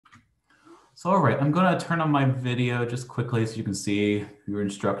So, all right, I'm going to turn on my video just quickly so you can see who your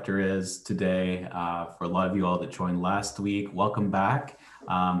instructor is today. For a lot of you all that joined last week, welcome back.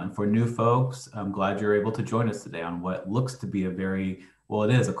 And for new folks, I'm glad you're able to join us today on what looks to be a very, well,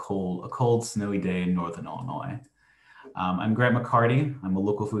 it is a cold, snowy day in Northern Illinois. I'm Grant McCarty. I'm a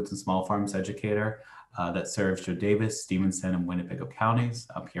local foods and small farms educator that serves the Daviess-Stephenson and Winnebago counties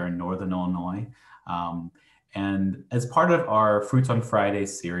up here in Northern Illinois. And as part of our Fruits on Friday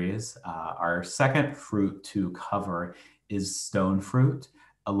series, our second fruit to cover is stone fruit,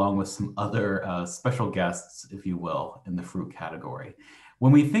 along with some other special guests, if you will, in the fruit category.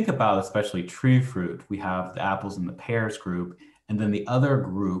 When we think about especially tree fruit, we have the apples and the pears group, and then the other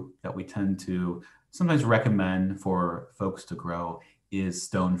group that we tend to sometimes recommend for folks to grow is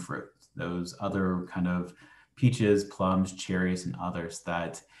stone fruit. Those other kind of peaches, plums, cherries, and others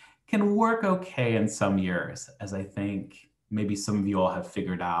that can work okay in some years, as I think maybe some of you all have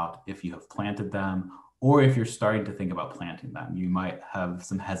figured out if you have planted them, or if you're starting to think about planting them, you might have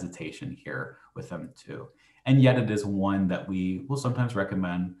some hesitation here with them too. And yet it is one that we will sometimes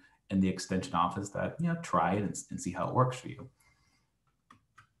recommend in the extension office that, try it and see how it works for you.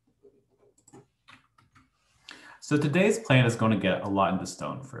 So today's plan is going to get a lot into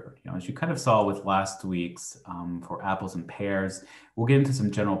stone fruit. As you kind of saw with last week's for apples and pears, we'll get into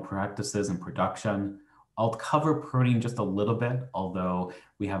some general practices and production. I'll cover pruning just a little bit, although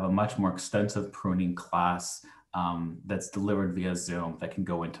we have a much more extensive pruning class that's delivered via Zoom that can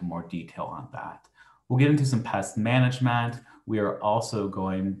go into more detail on that. We'll get into some pest management. We are also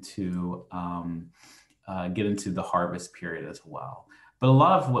going to get into the harvest period as well. But a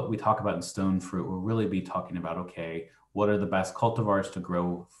lot of what we talk about in stone fruit will really be talking about, okay, what are the best cultivars to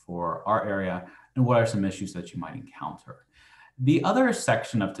grow for our area, and what are some issues that you might encounter? The other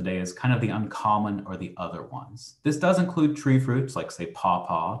section of today is kind of the uncommon or the other ones. This does include tree fruits like, say, Paw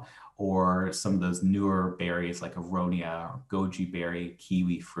Paw, or some of those newer berries like Aronia or goji berry,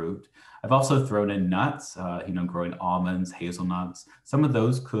 kiwi fruit. I've also thrown in nuts, growing almonds, hazelnuts. Some of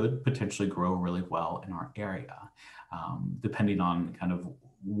those could potentially grow really well in our area. Depending on kind of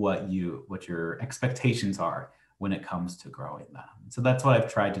what your expectations are when it comes to growing them. So that's what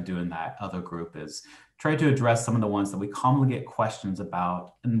I've tried to do in that other group, is try to address some of the ones that we commonly get questions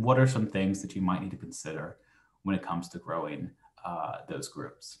about, and what are some things that you might need to consider when it comes to growing those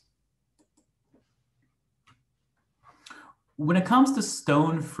groups. When it comes to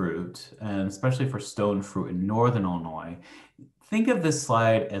stone fruit, and especially for stone fruit in Northern Illinois, think of this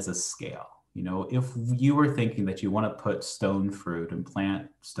slide as a scale. If you were thinking that you want to put stone fruit and plant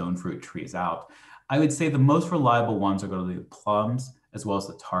stone fruit trees out, I would say the most reliable ones are going to be the plums, as well as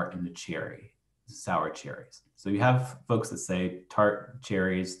the tart and the sour cherries. So you have folks that say tart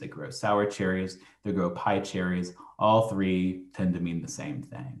cherries, they grow sour cherries, they grow pie cherries. All three tend to mean the same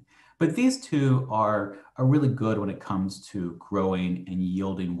thing. But these two are really good when it comes to growing and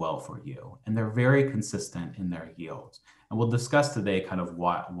yielding well for you. And they're very consistent in their yields. And we'll discuss today kind of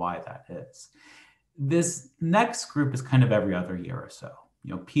why that is. This next group is kind of every other year or so.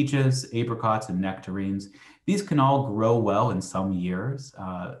 Peaches, apricots, and nectarines. These can all grow well in some years.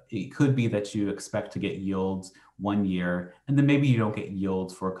 It could be that you expect to get yields one year, and then maybe you don't get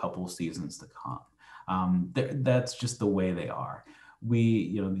yields for a couple of seasons to come. That's just the way they are.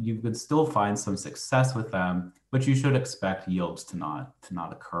 You could still find some success with them, but you should expect yields to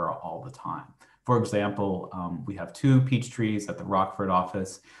not occur all the time. For example, we have 2 peach trees at the Rockford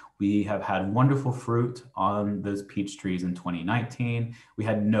office. We have had wonderful fruit on those peach trees in 2019. We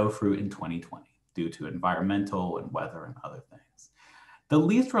had no fruit in 2020 due to environmental and weather and other things. The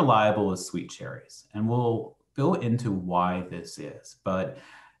least reliable is sweet cherries, and we'll go into why this is. But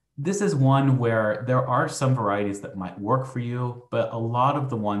this is one where there are some varieties that might work for you, but a lot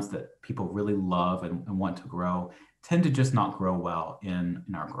of the ones that people really love and want to grow tend to just not grow well in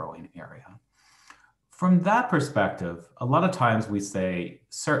our growing area. From that perspective, a lot of times we say,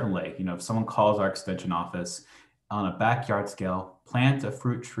 certainly, if someone calls our extension office on a backyard scale, plant a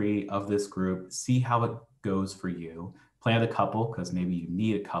fruit tree of this group, see how it goes for you, plant a couple, because maybe you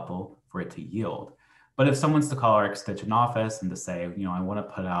need a couple for it to yield. But if someone's to call our extension office and to say, I want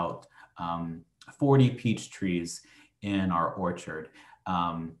to put out 40 peach trees in our orchard,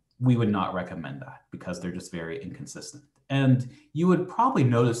 we would not recommend that because they're just very inconsistent. And you would probably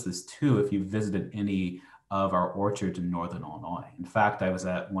notice this too if you visited any of our orchards in Northern Illinois. In fact, I was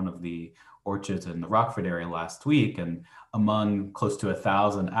at one of the orchards in the Rockford area last week, and among close to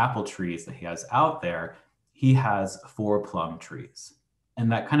 1,000 apple trees that he has out there, he has 4 plum trees.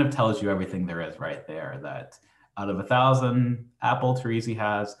 And that kind of tells you everything there is right there, that out of 1,000 apple trees he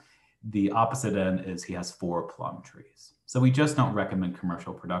has, the opposite end is he has 4 plum trees. So we just don't recommend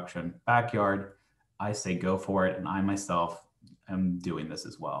commercial production. Backyard, I say go for it. And I myself am doing this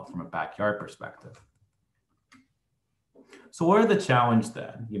as well from a backyard perspective. So what are the challenge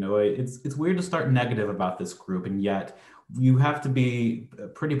then? You know, it's weird to start negative about this group, and yet you have to be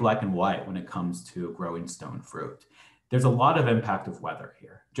pretty black and white when it comes to growing stone fruit. There's a lot of impact of weather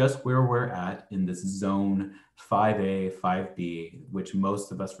here. Just where we're at in this zone 5A, 5B, which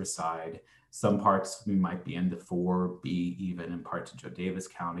most of us reside. Some parts we might be into 4B, even in parts of Joe Davis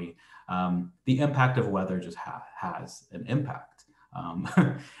County. The impact of weather just has an impact.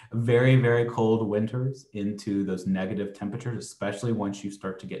 Very, very cold winters into those negative temperatures, especially once you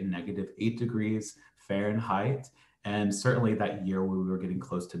start to get -8 degrees Fahrenheit. And certainly that year where we were getting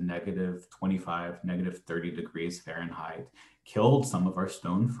close to -25, -30 degrees Fahrenheit, killed some of our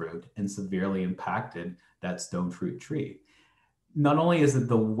stone fruit and severely impacted that stone fruit tree. Not only is it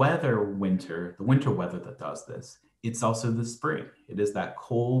the winter weather that does this, it's also the spring. It is that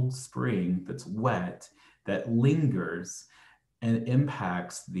cold spring that's wet that lingers and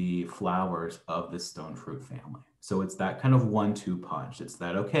impacts the flowers of the stone fruit family. So it's that kind of 1-2 punch. It's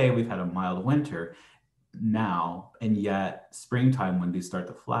that, okay, we've had a mild winter now, and yet springtime when these start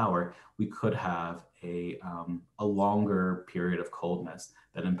to flower, we could have a longer period of coldness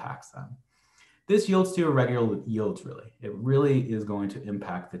that impacts them. This yields to irregular yields, really. It really is going to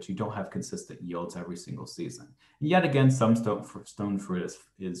impact that you don't have consistent yields every single season. And yet again, some stone fruit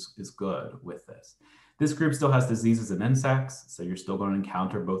is good with this. This group still has diseases and insects, so you're still going to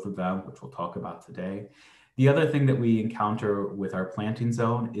encounter both of them, which we'll talk about today. The other thing that we encounter with our planting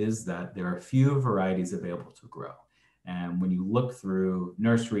zone is that there are few varieties available to grow. And when you look through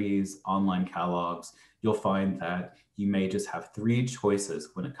nurseries, online catalogs, you'll find that you may just have 3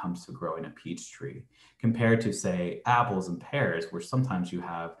 choices when it comes to growing a peach tree, compared to, say, apples and pears, where sometimes you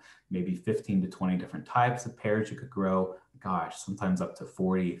have maybe 15 to 20 different types of pears you could grow. Gosh, sometimes up to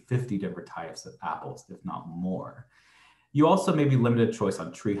 40, 50 different types of apples, if not more. You also may be limited choice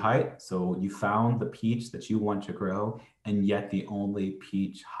on tree height. So you found the peach that you want to grow, and yet the only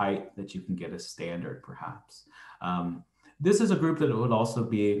peach height that you can get is standard, perhaps. This is a group that would also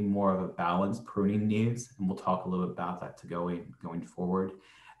be more of a balanced pruning needs, and we'll talk a little bit about that going forward.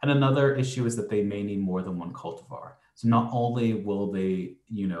 And another issue is that they may need more than one cultivar. So not only will they,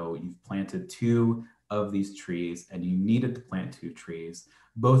 you've planted 2 of these trees and you needed to plant 2 trees,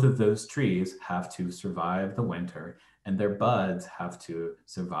 both of those trees have to survive the winter and their buds have to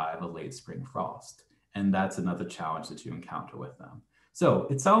survive a late spring frost. And that's another challenge that you encounter with them. So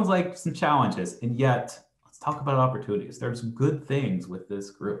it sounds like some challenges, and yet let's talk about opportunities. There's good things with this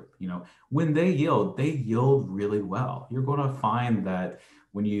group. When they yield really well. You're going to find that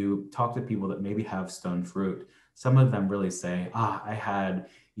when you talk to people that maybe have stone fruit, some of them really say, I had,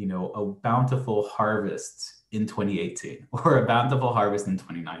 a bountiful harvest in 2018 or a bountiful harvest in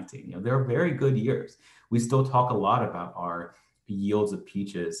 2019. They're very good years. We still talk a lot about our yields of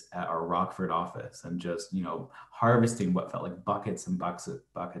peaches at our Rockford office and just, harvesting what felt like buckets and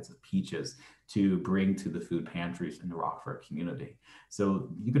buckets of peaches to bring to the food pantries in the Rockford community. So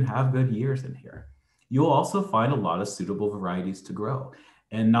you can have good years in here. You'll also find a lot of suitable varieties to grow.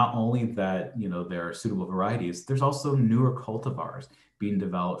 And not only that, there are suitable varieties, there's also newer cultivars being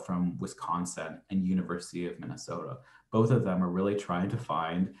developed from Wisconsin and University of Minnesota. Both of them are really trying to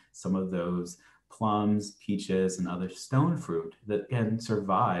find some of those plums, peaches, and other stone fruit that can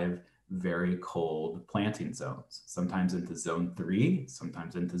survive very cold planting zones, sometimes into zone 3,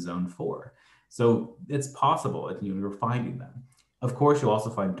 sometimes into zone 4. So it's possible, and you're finding them. Of course, you'll also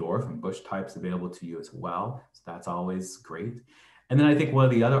find dwarf and bush types available to you as well. So that's always great. And then I think one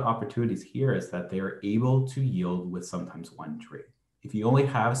of the other opportunities here is that they are able to yield with sometimes 1 tree. If you only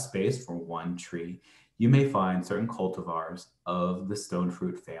have space for 1 tree, you may find certain cultivars of the stone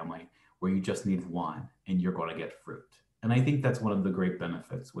fruit family where you just need 1 and you're going to get fruit. And I think that's one of the great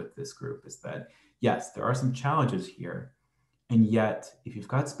benefits with this group is that, yes, there are some challenges here. And yet, if you've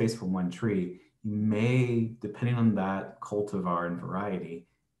got space for 1 tree, you may, depending on that cultivar and variety,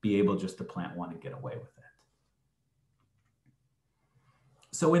 be able just to plant 1 and get away with it.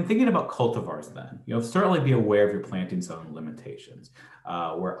 So when thinking about cultivars then, certainly be aware of your planting zone limitations.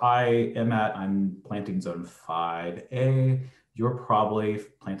 Where I am at, I'm planting zone 5A. You're probably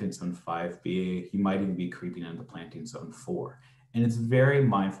planting zone 5B. You might even be creeping into planting zone 4. And it's very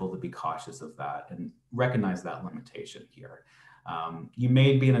mindful to be cautious of that and recognize that limitation here. You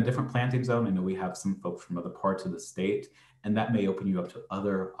may be in a different planting zone. I know we have some folks from other parts of the state, and that may open you up to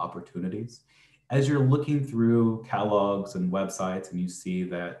other opportunities. As you're looking through catalogs and websites and you see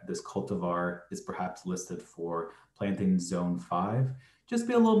that this cultivar is perhaps listed for planting zone 5, just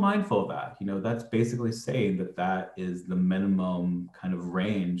be a little mindful of that. You know, that's basically saying that that is the minimum kind of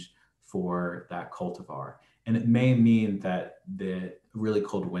range for that cultivar. And it may mean that the really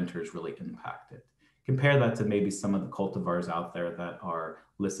cold winters really impact it. Compare that to maybe some of the cultivars out there that are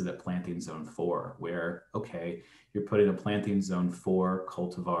listed at planting zone 4, where, okay, you're putting a planting zone 4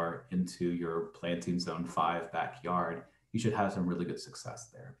 cultivar into your planting zone 5 backyard. You should have some really good success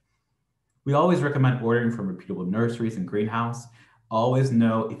there. We always recommend ordering from reputable nurseries and greenhouse. Always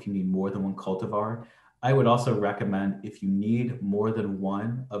know if you need more than one cultivar. I would also recommend if you need more than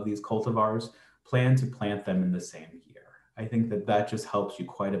one of these cultivars, plan to plant them in the same year. I think that that just helps you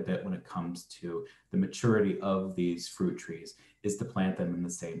quite a bit when it comes to the maturity of these fruit trees, is to plant them in the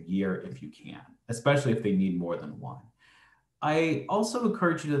same year if you can, especially if they need more than one. I also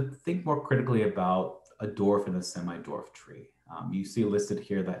encourage you to think more critically about a dwarf and a semi-dwarf tree. You see listed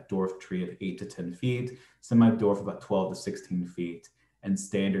here that dwarf tree of 8 to 10 feet, semi-dwarf about 12 to 16 feet, and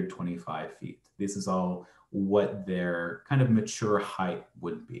standard 25 feet. This is all what their kind of mature height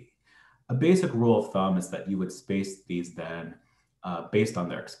would be. A basic rule of thumb is that you would space these then based on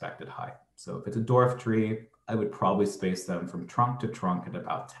their expected height. So if it's a dwarf tree, I would probably space them from trunk to trunk at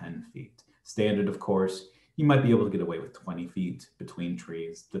about 10 feet. Standard, of course, you might be able to get away with 20 feet between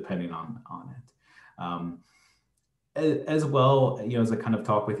trees, depending on it. As well, you know, as I kind of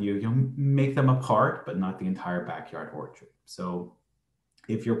talk with you, you'll make them apart, but not the entire backyard orchard. So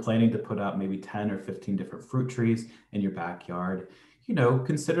if you're planning to put out maybe 10 or 15 different fruit trees in your backyard, you know,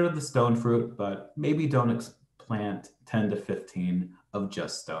 consider the stone fruit, but maybe don't plant 10 to 15 of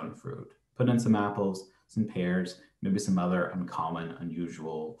just stone fruit. Put in some apples, some pears, maybe some other uncommon,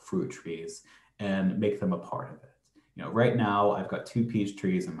 unusual fruit trees, and make them a part of it. You know, right now I've got 2 peach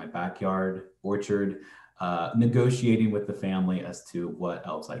trees in my backyard orchard, negotiating with the family as to what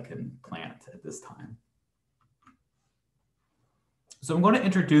else I can plant at this time. So I'm going to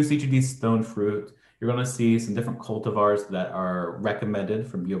introduce each of these stone fruit. You're going to see some different cultivars that are recommended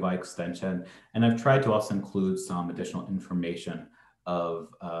from U of I Extension. And I've tried to also include some additional information of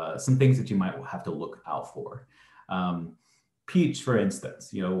some things that you might have to look out for. Peach, for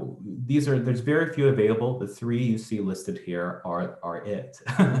instance, you know, there's very few available. The 3 you see listed here are it.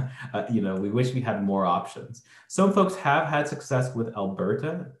 You know, we wish we had more options. Some folks have had success with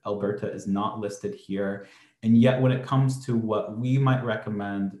Alberta. Alberta is not listed here. And yet when it comes to what we might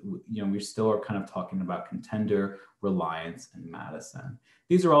recommend, you know, we still are kind of talking about Contender, Reliance, and Madison.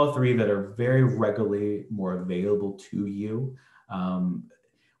 These are all 3 that are very regularly more available to you.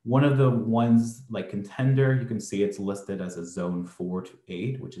 One of the ones like Contender, you can see it's listed as a zone 4 to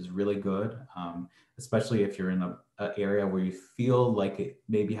 8, which is really good, especially if you're in an area where you feel like it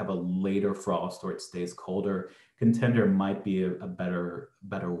maybe have a later frost or it stays colder. Contender might be a better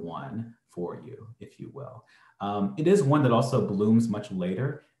one for you, if you will. It is one that also blooms much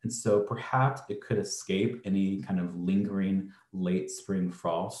later, and so perhaps it could escape any kind of lingering late spring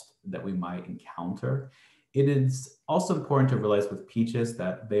frost that we might encounter. It is also important to realize with peaches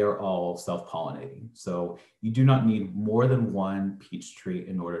that they are all self-pollinating. So you do not need more than one peach tree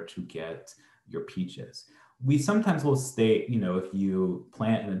in order to get your peaches. We sometimes will state, you know, if you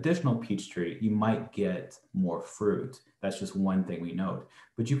plant an additional peach tree, you might get more fruit. That's just one thing we note,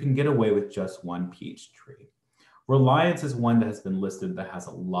 but you can get away with just one peach tree. Reliance is one that has been listed that has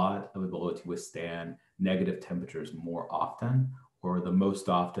a lot of ability to withstand negative temperatures more often, or the most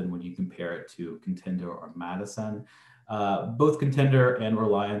often when you compare it to Contender or Madison. Both Contender and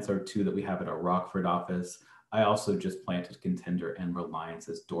Reliance are 2 that we have at our Rockford office. I also just planted Contender and Reliance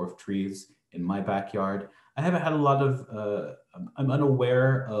as dwarf trees in my backyard. I haven't had a lot of, I'm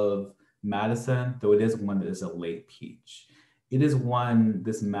unaware of Madison, though it is one that is a late peach. It is one,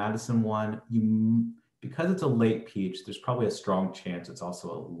 this Madison one, because it's a late peach, there's probably a strong chance it's also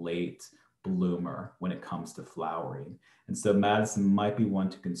a late bloomer when it comes to flowering. And so Madison might be one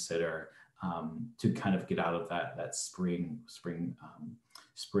to consider to kind of get out of that spring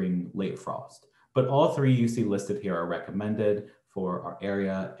late frost. But all 3 you see listed here are recommended for our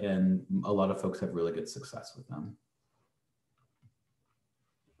area, and a lot of folks have really good success with them.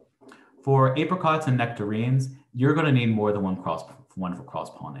 For apricots and nectarines, you're going to need more than one for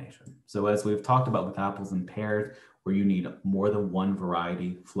cross-pollination. So as we've talked about with apples and pears, where you need more than one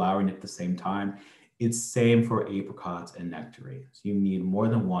variety flowering at the same time, it's same for apricots and nectarines. You need more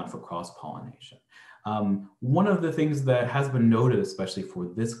than one for cross-pollination. One of the things that has been noted, especially for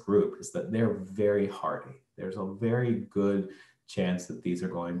this group, is that they're very hardy. There's a very good chance that these are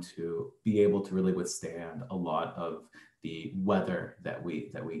going to be able to really withstand a lot of the weather that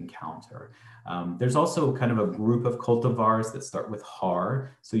we encounter. There's also kind of a group of cultivars that start with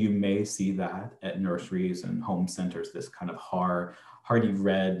har. So you may see that at nurseries and home centers, this kind of har Hardy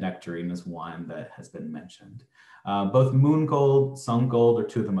red nectarine is one that has been mentioned. Both moon gold, sun gold are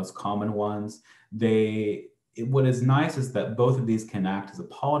two of the most common ones. What is nice is that both of these can act as a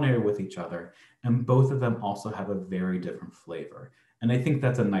pollinator with each other, and both of them also have a very different flavor. And I think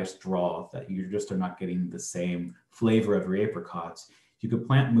that's a nice draw, that you just are not getting the same flavor of your apricots. You could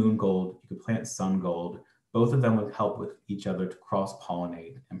plant moon gold, you could plant sun gold. Both of them would help with each other to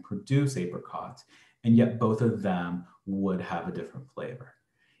cross-pollinate and produce apricots, and yet both of them would have a different flavor.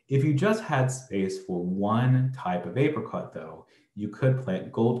 If you just had space for one type of apricot though, you could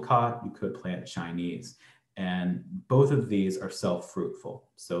plant goldcot, you could plant Chinese, and both of these are self-fruitful.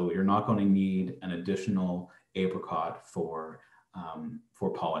 So you're not going to need an additional apricot for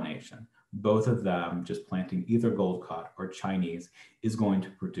pollination. Both of them, just planting either goldcot or Chinese, is going to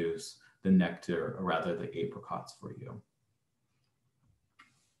produce the nectar, or rather the apricots for you.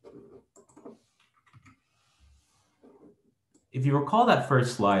 If you recall that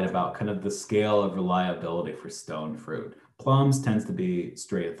first slide about kind of the scale of reliability for stone fruit, plums tends to be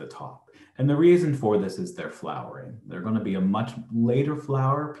straight at the top. And the reason for this is their flowering. They're going to be a much later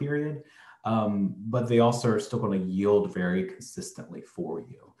flower period, but they also are still going to yield very consistently for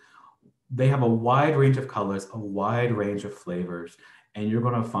you. They have a wide range of colors, a wide range of flavors, and you're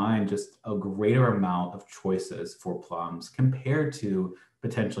going to find just a greater amount of choices for plums compared to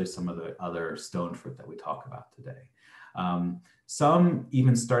potentially some of the other stone fruit that we talk about today. Some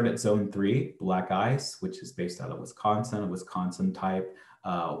even start at zone 3, black ice, which is based out of Wisconsin, a Wisconsin type,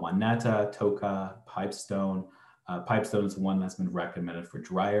 Juanetta, Toka, pipestone. Pipestone is one that's been recommended for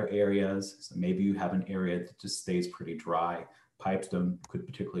drier areas. So maybe you have an area that just stays pretty dry. Pipestone could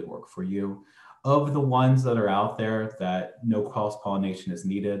particularly work for you. Of the ones that are out there that no cross-pollination is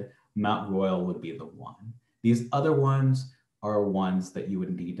needed, Mount Royal would be the one. These other ones are ones that you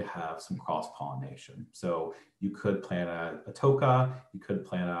would need to have some cross-pollination. So you could plant a Toka, you could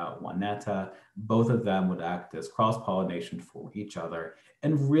plant a Juanetta. Both of them would act as cross-pollination for each other.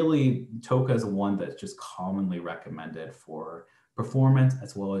 And really, Toka is one that's just commonly recommended for performance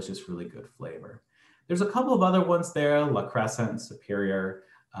as well as just really good flavor. There's a couple of other ones there, La Crescent, Superior,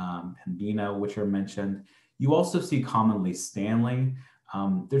 Pembina, which are mentioned. You also see commonly Stanley.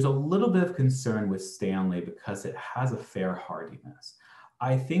 There's a little bit of concern with Stanley because it has a fair hardiness.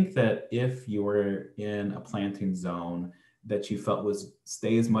 I think that if you were in a planting zone that you felt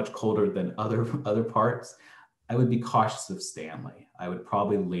stays much colder than other parts, I would be cautious of Stanley. I would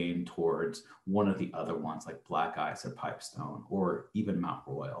probably lean towards one of the other ones like Black Ice or Pipestone or even Mount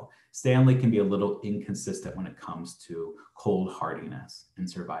Royal. Stanley can be a little inconsistent when it comes to cold hardiness and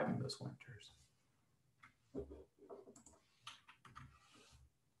surviving those winters.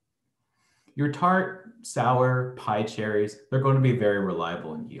 Your tart, sour, pie cherries, they're going to be very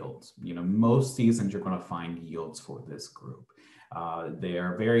reliable in yields. You know, most seasons you're going to find yields for this group. They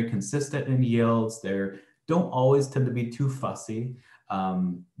are very consistent in yields. They don't always tend to be too fussy.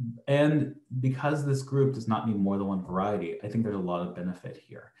 And because this group does not need more than one variety, I think there's a lot of benefit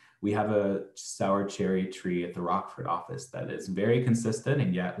here. We have a sour cherry tree at the Rockford office that is very consistent,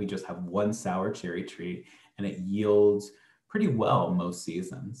 and yet we just have one sour cherry tree and it yields pretty well most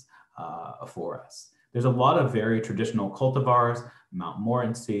seasons for us. There's a lot of very traditional cultivars, Mount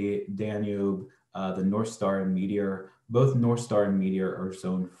Morency, Danube, the North Star and Meteor. Both North Star and Meteor are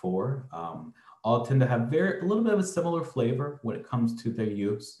zone 4. All tend to have a little bit of a similar flavor when it comes to their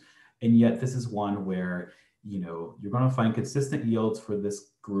use. And yet this is one where, you know, you're going to find consistent yields for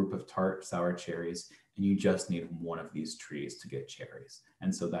this group of tart sour cherries, and you just need one of these trees to get cherries.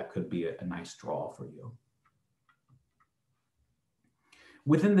 And so that could be a nice draw for you.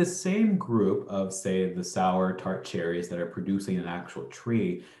 Within the same group of, say, the sour tart cherries that are producing an actual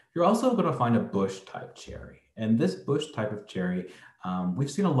tree, you're also going to find a bush type cherry. And this bush type of cherry, we've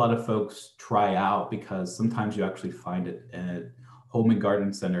seen a lot of folks try out because sometimes you actually find it at home and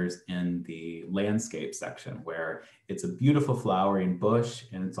garden centers in the landscape section where it's a beautiful flowering bush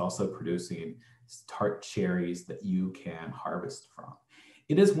and it's also producing tart cherries that you can harvest from.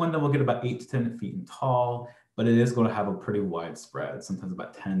 It is one that will get about 8 to 10 feet tall, but it is going to have a pretty wide spread. Sometimes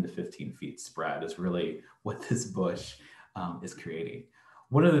about 10 to 15 feet spread is really what this bush is creating.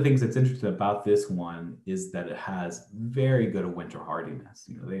 One of the things that's interesting about this one is that it has very good winter hardiness.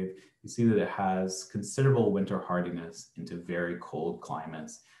 You know, you see that it has considerable winter hardiness into very cold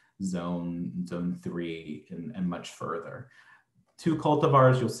climates, zone 3 and much further. 2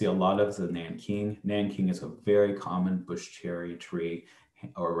 cultivars you'll see a lot of is the Nanking. Nanking is a very common bush cherry tree,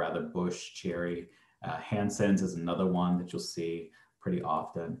 or rather bush cherry. Hansen's is another one that you'll see pretty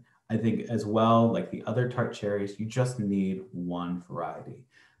often. I think as well, like the other tart cherries, you just need one variety.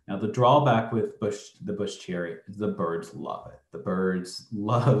 Now, the drawback with the bush cherry is the birds love it. The birds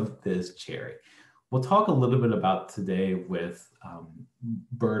love this cherry. We'll talk a little bit about today with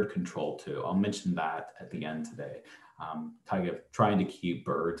bird control too. I'll mention that at the end today, trying to keep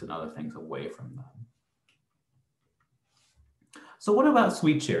birds and other things away from them. So what about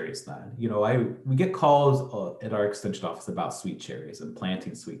sweet cherries then? You know, we get calls at our extension office about sweet cherries and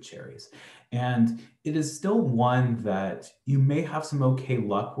planting sweet cherries. And it is still one that you may have some okay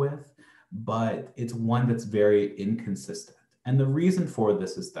luck with, but it's one that's very inconsistent. And the reason for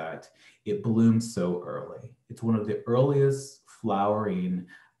this is that it blooms so early. It's one of the earliest flowering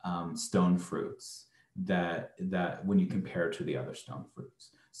stone fruits that when you compare to the other stone fruits.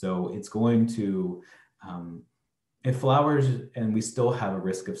 So it's going to, it flowers and we still have a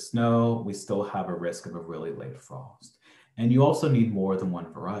risk of snow, we still have a risk of a really late frost. And you also need more than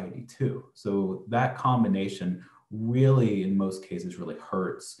one variety too. So that combination really, in most cases, really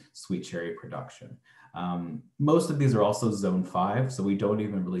hurts sweet cherry production. Most of these are also zone 5, so we don't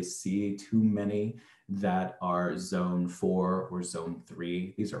even really see too many that are zone 4 or zone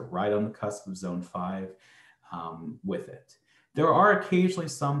 3. These are right on the cusp of zone 5 with it. There are occasionally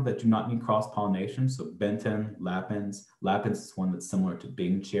some that do not need cross-pollination. So Benton, Lapins. Lapins is one that's similar to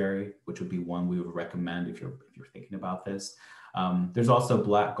Bing cherry, which would be one we would recommend if you're thinking about this. There's also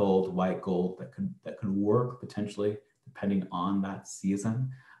black gold, white gold that could work potentially depending on that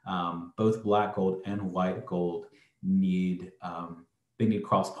season. Both black gold and white gold need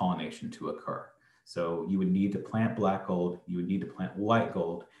cross-pollination to occur. So you would need to plant black gold, you would need to plant white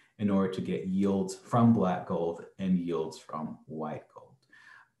gold in order to get yields from black gold and yields from white gold.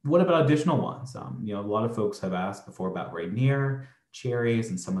 What about additional ones? You know, a lot of folks have asked before about Rainier, cherries,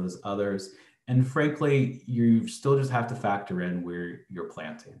 and some of those others. And frankly, you still just have to factor in where you're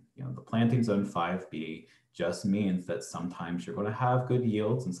planting. You know, the planting zone 5B just means that sometimes you're going to have good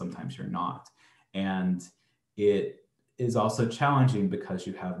yields and sometimes you're not. And it is also challenging because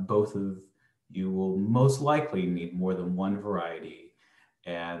you will most likely need more than one variety,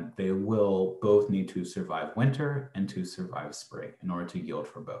 and they will both need to survive winter and to survive spring in order to yield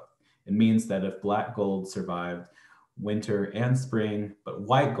for both. It means that if black gold survived winter and spring, but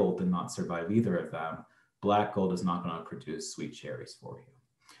white gold did not survive either of them, black gold is not going to produce sweet cherries for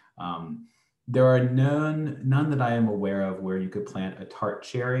you. There are none that I am aware of where you could plant a tart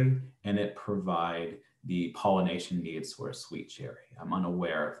cherry and it provide the pollination needs for a sweet cherry. I'm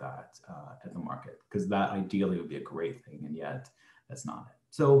unaware of that at the market, because that ideally would be a great thing, and yet that's not it.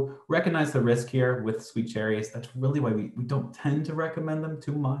 So recognize the risk here with sweet cherries. That's really why we don't tend to recommend them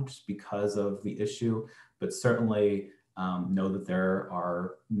too much, because of the issue, but certainly know that there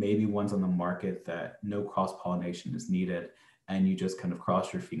are maybe ones on the market that no cross-pollination is needed, and you just kind of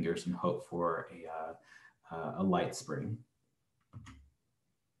cross your fingers and hope for a light spring.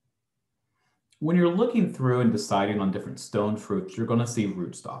 When you're looking through and deciding on different stone fruits, you're going to see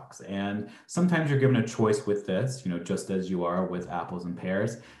rootstocks. And sometimes you're given a choice with this, you know, just as you are with apples and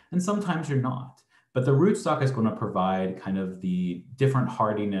pears, and sometimes you're not. But the rootstock is going to provide kind of the different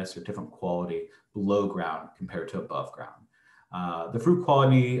hardiness or different quality below ground compared to above ground. The fruit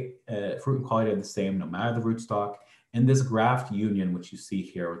quality are the same no matter the rootstock. And this graft union, which you see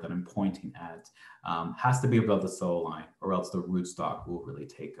here that I'm pointing at, has to be above the soil line, or else the rootstock will really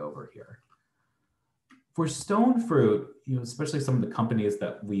take over here. For stone fruit, you know, especially some of the companies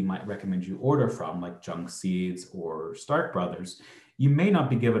that we might recommend you order from, like Junk Seeds or Stark Brothers, you may not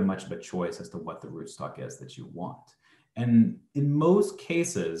be given much of a choice as to what the rootstock is that you want. And in most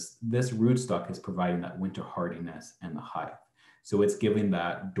cases, this rootstock is providing that winter hardiness and the height. So it's giving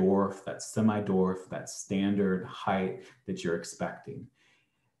that dwarf, that semi-dwarf, that standard height that you're expecting.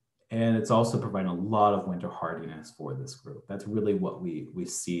 And it's also providing a lot of winter hardiness for this group. That's really what we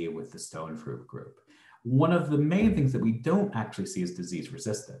see with the stone fruit group. One of the main things that we don't actually see is disease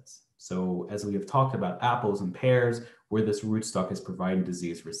resistance. So as we have talked about apples and pears, where this rootstock is providing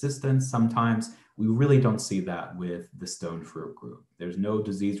disease resistance, sometimes we really don't see that with the stone fruit group. There's no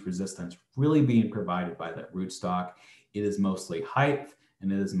disease resistance really being provided by that rootstock. It is mostly height,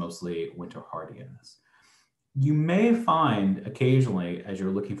 and it is mostly winter hardiness. You may find occasionally, as you're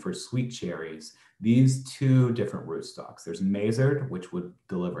looking for sweet cherries, these two different rootstocks. There's Mazard, which would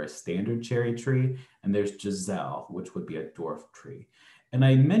deliver a standard cherry tree, and there's Giselle, which would be a dwarf tree. And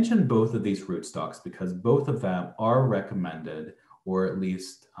I mentioned both of these rootstocks because both of them are recommended, or at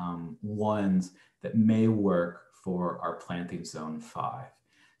least ones that may work for our planting zone 5.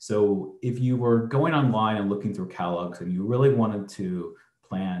 So if you were going online and looking through catalogs and you really wanted to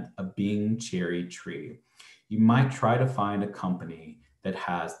plant a Bing cherry tree, you might try to find a company that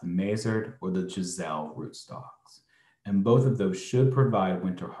has the Mazard or the Giselle rootstocks. And both of those should provide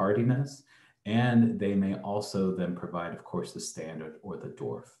winter hardiness, and they may also then provide, of course, the standard or the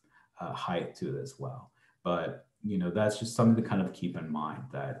dwarf height to it as well. But that's just something to kind of keep in mind,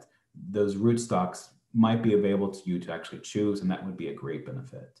 that those rootstocks might be available to you to actually choose, and that would be a great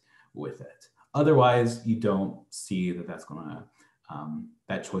benefit with it. Otherwise, you don't see that that's going to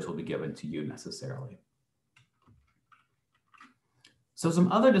that choice will be given to you necessarily. So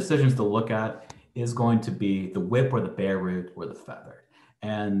some other decisions to look at is going to be the whip or the bare root or the feathered.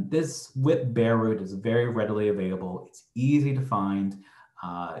 And this whip bare root is very readily available. It's easy to find.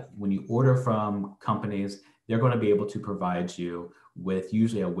 When you order from companies, they're going to be able to provide you with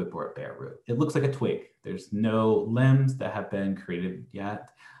usually a whip or a bare root. It looks like a twig. There's no limbs that have been created yet.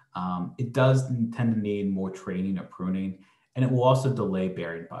 It does tend to need more training or pruning, and it will also delay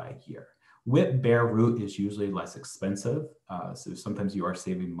bearing by a year. Whip bare root is usually less expensive, so sometimes you are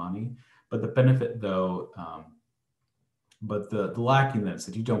saving money. But the benefit, though, but the lacking is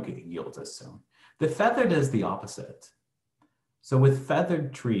that you don't get yields as soon. The feathered is the opposite. So with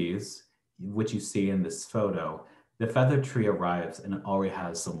feathered trees, which you see in this photo, the feathered tree arrives and it already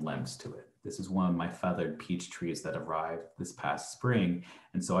has some limbs to it. This is one of my feathered peach trees that arrived this past spring.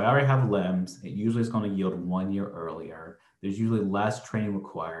 And so I already have limbs. It usually is going to yield 1 year earlier. There's usually less training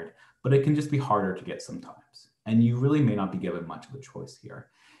required, but it can just be harder to get sometimes. And you really may not be given much of a choice here.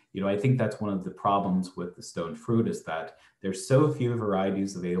 I think that's one of the problems with the stone fruit, is that there's so few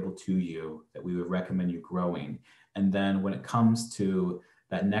varieties available to you that we would recommend you growing. And then when it comes to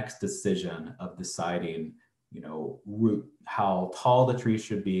that next decision of deciding, how tall the tree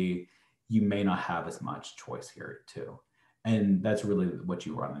should be, you may not have as much choice here too. And that's really what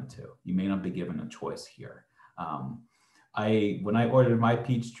you run into. You may not be given a choice here. When I ordered my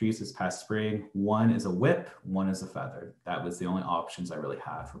peach trees this past spring, one is a whip, one is a feather. That was the only options I really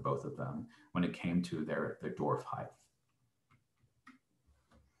had for both of them when it came to their dwarf height.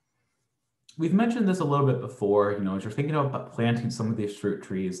 We've mentioned this a little bit before, as you're thinking about planting some of these fruit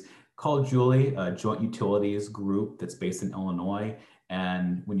trees, call Julie, a joint utilities group that's based in Illinois.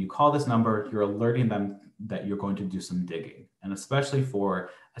 And when you call this number, you're alerting them that you're going to do some digging. And especially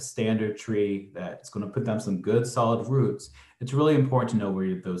for a standard tree that's going to put down some good solid roots, it's really important to know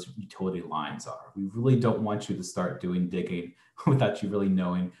where those utility lines are. We really don't want you to start doing digging without you really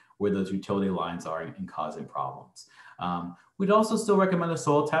knowing where those utility lines are and causing problems. We'd also still recommend a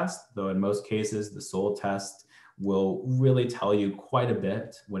soil test, though in most cases, the soil test will really tell you quite a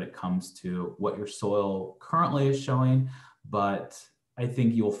bit when it comes to what your soil currently is showing, but I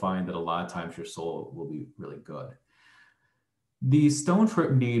think you'll find that a lot of times your soil will be really good. The stone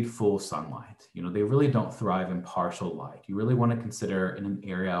fruit need full sunlight. They really don't thrive in partial light. You really want to consider in an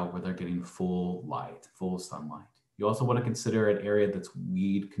area where they're getting full light, full sunlight. You also want to consider an area that's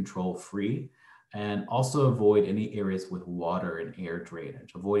weed control free, and also avoid any areas with water and air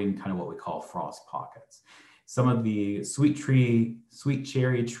drainage, avoiding kind of what we call frost pockets. Some of the sweet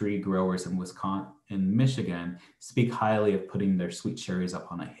cherry tree growers in Wisconsin and Michigan speak highly of putting their sweet cherries up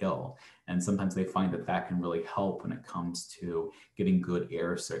on a hill. And sometimes they find that that can really help when it comes to getting good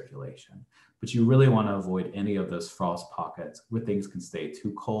air circulation. But you really want to avoid any of those frost pockets where things can stay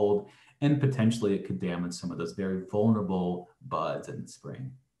too cold, and potentially it could damage some of those very vulnerable buds in the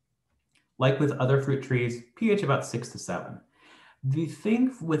spring. Like with other fruit trees, pH about 6 to 7. The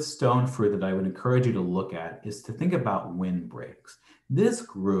thing with stone fruit that I would encourage you to look at is to think about windbreaks. This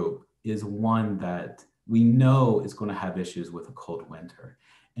group is one that we know is going to have issues with a cold winter.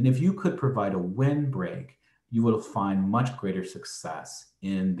 And if you could provide a windbreak, you will find much greater success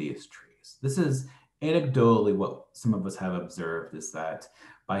in these trees. This is anecdotally what some of us have observed, is that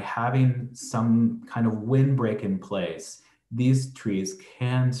by having some kind of windbreak in place, these trees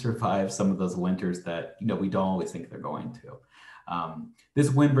can survive some of those winters that we don't always think they're going to. This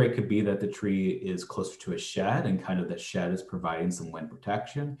windbreak could be that the tree is closer to a shed and kind of the shed is providing some wind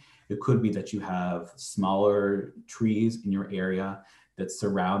protection. It could be that you have smaller trees in your area that's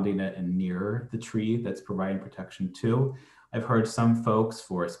surrounding it and near the tree that's providing protection too. I've heard some folks,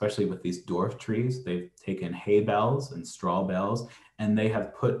 especially with these dwarf trees, they've taken hay bales and straw bales and they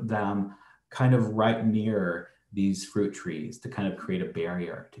have put them kind of right near these fruit trees to kind of create a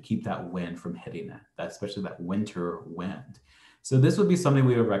barrier to keep that wind from hitting it, especially that winter wind. So this would be something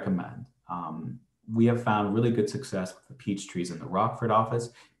we would recommend. We have found really good success with the peach trees in the Rockford office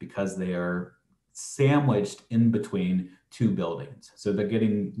because they are sandwiched in between two buildings. So they're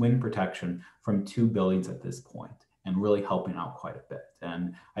getting wind protection from two buildings at this point and really helping out quite a bit.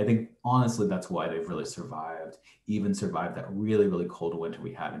 And I think honestly, that's why they've really survived, even survived that really, really cold winter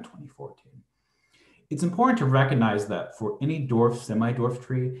we had in 2014. It's important to recognize that for any dwarf, semi-dwarf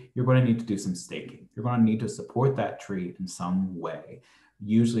tree, you're going to need to do some staking. You're going to need to support that tree in some way,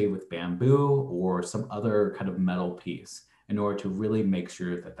 usually with bamboo or some other kind of metal piece, in order to really make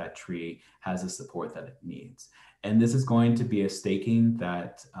sure that that tree has the support that it needs. And this is going to be a staking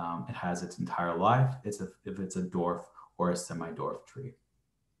that it has its entire life. If it's a dwarf or a semi-dwarf tree.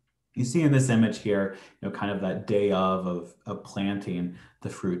 You see in this image here, kind of that day of planting the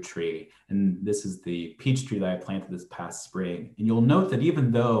fruit tree. And this is the peach tree that I planted this past spring. And you'll note that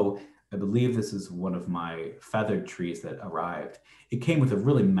even though I believe this is one of my feathered trees that arrived, it came with a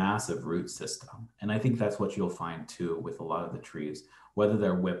really massive root system. And I think that's what you'll find too with a lot of the trees, whether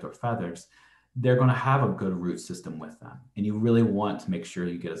they're whipped or feathers, they're going to have a good root system with them. And you really want to make sure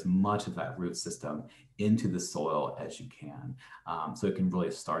you get as much of that root system into the soil as you can, so it can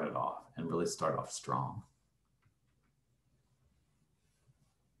really start it off and really start off strong.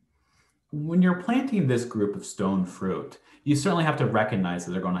 When you're planting this group of stone fruit, you certainly have to recognize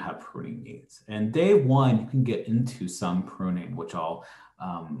that they're going to have pruning needs. And day one, you can get into some pruning, which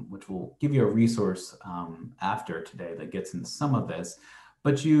will give you a resource after today that gets into some of this.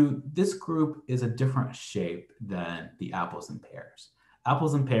 But this group is a different shape than the apples and pears.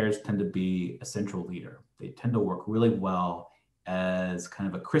 Apples and pears tend to be a central leader. They tend to work really well as kind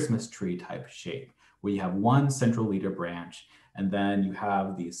of a Christmas tree type shape, where you have one central leader branch, and then you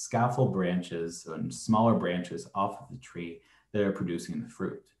have these scaffold branches and smaller branches off of the tree that are producing the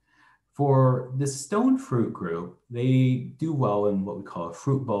fruit. For this stone fruit group, they do well in what we call a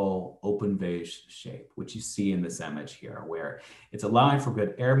fruit bowl open vase shape, which you see in this image here, where it's allowing for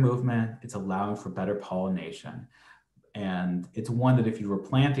good air movement, it's allowing for better pollination. And it's one that if you were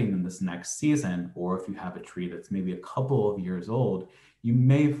planting in this next season, or if you have a tree that's maybe a couple of years old, you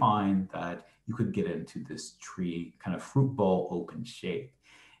may find that you could get into this tree kind of fruit bowl open shape.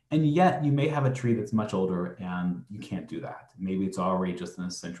 And yet you may have a tree that's much older and you can't do that. Maybe it's already just in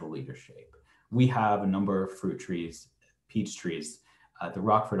a central leader shape. We have a number of fruit trees, peach trees at the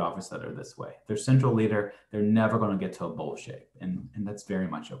Rockford office that are this way. They're central leader, they're never going to get to a bowl shape, and that's very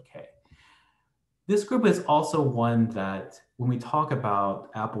much okay. This group is also one that when we talk about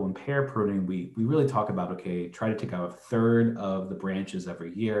apple and pear pruning, we really talk about, okay, try to take out a third of the branches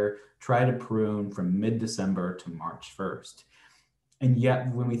every year, try to prune from mid-December to March 1st. And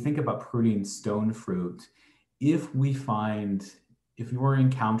yet, when we think about pruning stone fruit, if you are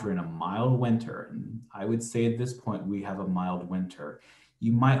encountering a mild winter, and I would say at this point we have a mild winter,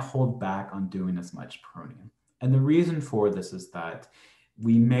 you might hold back on doing as much pruning. And the reason for this is that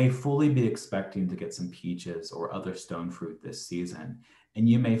we may fully be expecting to get some peaches or other stone fruit this season. And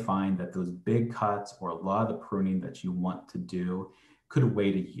you may find that those big cuts or a lot of the pruning that you want to do could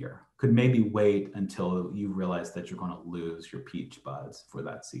wait a year, could maybe wait until you realize that you're going to lose your peach buds for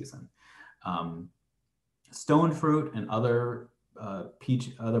that season. Stone fruit and other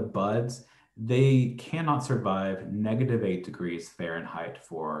buds, they cannot survive -8 degrees Fahrenheit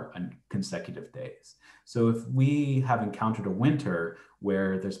for consecutive days. So if we have encountered a winter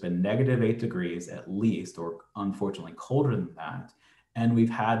where there's been -8 degrees at least, or unfortunately colder than that, and we've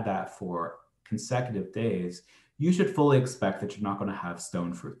had that for consecutive days, you should fully expect that you're not going to have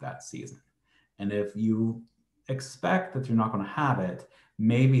stone fruit that season. And if you expect that you're not going to have it,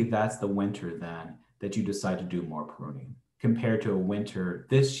 maybe that's the winter then that you decide to do more pruning, compared to a winter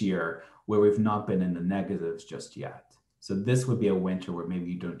this year where we've not been in the negatives just yet. So this would be a winter where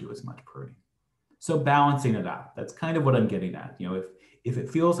maybe you don't do as much pruning. So balancing it out, that's kind of what I'm getting at. If it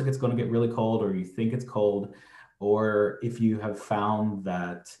feels like it's going to get really cold, or you think it's cold, or if you have found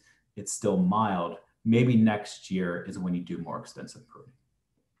that it's still mild, maybe next year is when you do more extensive pruning.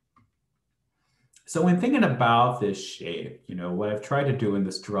 So when thinking about this shape, what I've tried to do in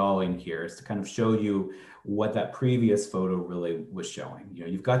this drawing here is to kind of show you what that previous photo really was showing.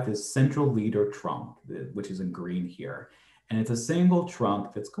 You've got this central leader trunk, which is in green here, and it's a single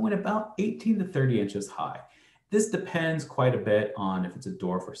trunk that's going about 18 to 30 inches high. This depends quite a bit on if it's a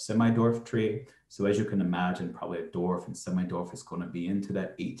dwarf or semi-dwarf tree. So as you can imagine, probably a dwarf and semi-dwarf is going to be into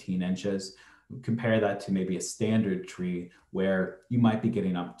that 18 inches. Compare that to maybe a standard tree where you might be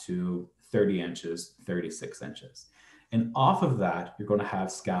getting up to 30 inches, 36 inches. And off of that, you're going to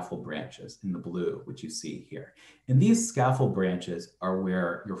have scaffold branches in the blue, which you see here. And these scaffold branches are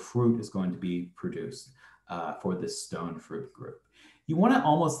where your fruit is going to be produced for this stone fruit group. You want to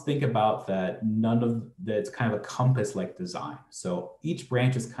almost think about that it's kind of a compass-like design. So each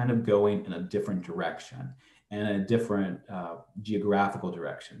branch is kind of going in a different direction and a different geographical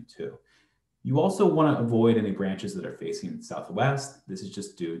direction too. You also want to avoid any branches that are facing southwest. This is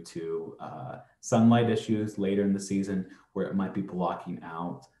just due to sunlight issues later in the season where it might be blocking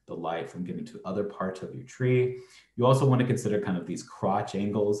out the light from getting to other parts of your tree. You also want to consider kind of these crotch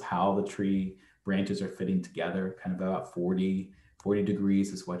angles, how the tree branches are fitting together, kind of about 40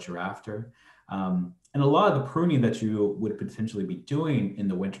 degrees is what you're after. And a lot of the pruning that you would potentially be doing in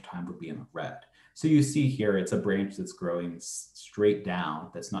the wintertime would be in the red. So you see here, it's a branch that's growing straight down,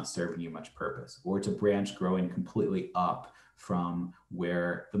 that's not serving you much purpose, or it's a branch growing completely up from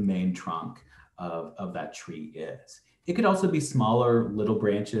where the main trunk of that tree is. It could also be smaller little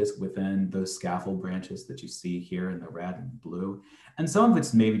branches within those scaffold branches that you see here in the red and blue. And some of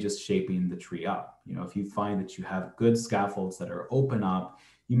it's maybe just shaping the tree up. You know, if you find that you have good scaffolds that are open up,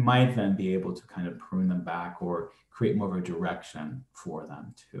 you might then be able to kind of prune them back or create more of a direction for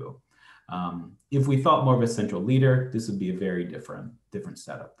them too. If we thought more of a central leader, this would be a very different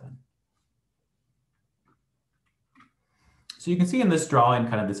setup then. So you can see in this drawing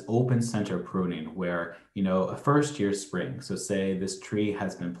kind of this open center pruning where, you know, a first year spring. So say this tree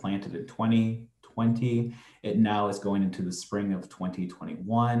has been planted in 2020, it now is going into the spring of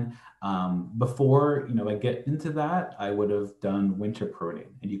 2021. Before, you know, I get into that, I would have done winter pruning,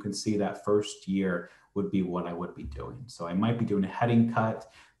 and you can see that first year would be what I would be doing. So I might be doing a heading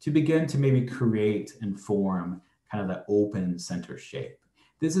cut to begin to maybe create and form kind of that open center shape.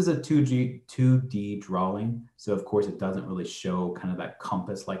 This is a 2D drawing, so of course it doesn't really show kind of that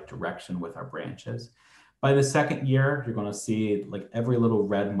compass-like direction with our branches. By the second year, you're going to see like every little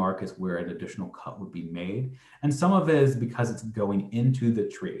red mark is where an additional cut would be made. And some of it is because it's going into the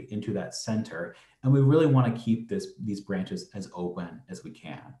tree, into that center. And we really want to keep these branches as open as we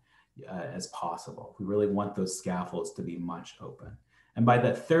can, as possible. We really want those scaffolds to be much open. And by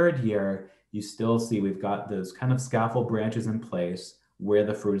that third year, you still see we've got those kind of scaffold branches in place where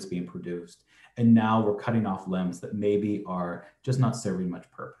the fruit is being produced. And now we're cutting off limbs that maybe are just not serving much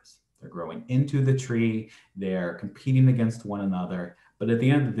purpose. They're growing into the tree, they're competing against one another, but at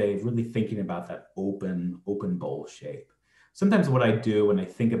the end of the day, really thinking about that open bowl shape. Sometimes what I do when I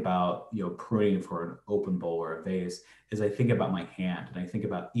think about, you know, pruning for an open bowl or a vase is I think about my hand and I think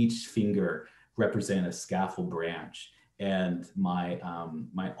about each finger represent a scaffold branch and my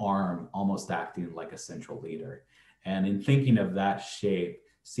arm almost acting like a central leader. And in thinking of that shape,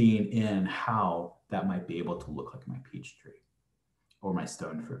 seeing in how that might be able to look like my peach tree, or my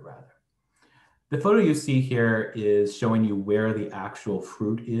stone fruit rather. The photo you see here is showing you where the actual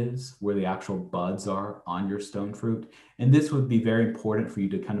fruit is, where the actual buds are on your stone fruit. And this would be very important for you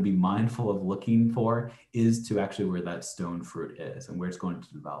to kind of be mindful of looking for, is to actually where that stone fruit is and where it's going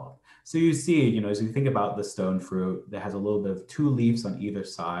to develop. So you see, you know, as you think about the stone fruit, that has a little bit of 2 leaves on either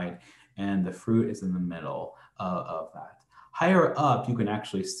side, and the fruit is in the middle of that. Higher up, you can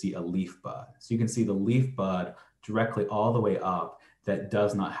actually see a leaf bud. So you can see the leaf bud directly all the way up that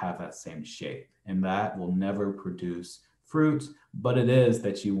does not have that same shape. And that will never produce fruit, but it is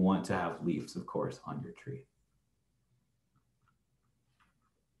that you want to have leaves, of course, on your tree.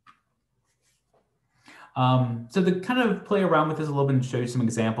 So to kind of play around with this a little bit and show you some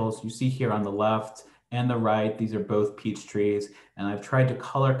examples, you see here on the left and the right, these are both peach trees, and I've tried to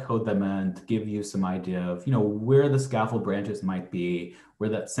color code them in to give you some idea of, you know, where the scaffold branches might be, where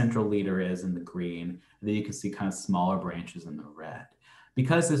that central leader is in the green, and then you can see kind of smaller branches in the red.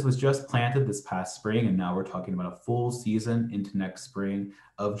 Because this was just planted this past spring, and now we're talking about a full season into next spring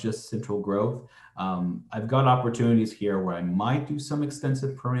of just central growth, I've got opportunities here where I might do some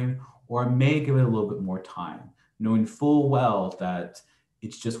extensive pruning, or I may give it a little bit more time, knowing full well that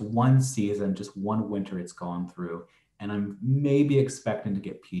it's just one season, just one winter it's gone through, and I'm maybe expecting to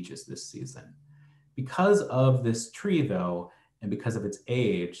get peaches this season. Because of this tree though, and because of its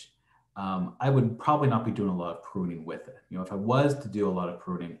age, I would probably not be doing a lot of pruning with it. You know, if I was to do a lot of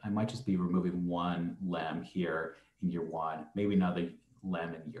pruning, I might just be removing one limb here in year 1, maybe another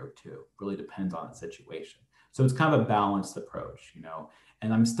limb in year 2. Really depends on the situation. So it's kind of a balanced approach, you know,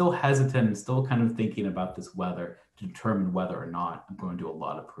 and I'm still hesitant and still kind of thinking about this weather to determine whether or not I'm going to do a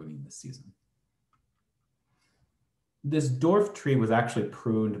lot of pruning this season. This dwarf tree was actually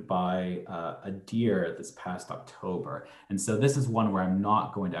pruned by a deer this past October. And so this is one where I'm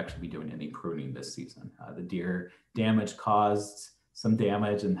not going to actually be doing any pruning this season. The deer damage caused some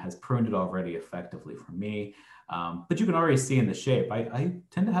damage and has pruned it already effectively for me. But you can already see in the shape, I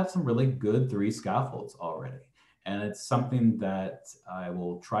tend to have some really good 3 scaffolds already. And it's something that I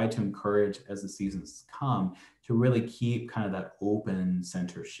will try to encourage as the seasons come to really keep kind of that open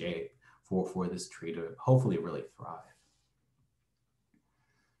center shape for this tree to hopefully really thrive.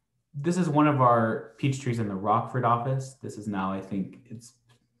 This is one of our peach trees in the Rockford office. This is now, I think it's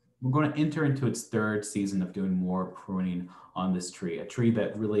we're going to enter into its third season of doing more pruning on this tree, a tree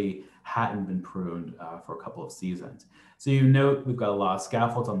that really hadn't been pruned for a couple of seasons. So you note we've got a lot of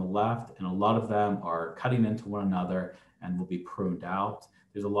scaffolds on the left, and a lot of them are cutting into one another and will be pruned out.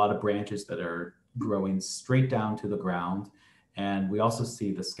 There's a lot of branches that are growing straight down to the ground. And we also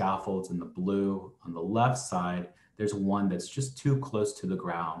see the scaffolds in the blue on the left side. There's one that's just too close to the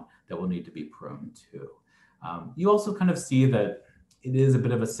ground that will need to be pruned too. You also kind of see that it is a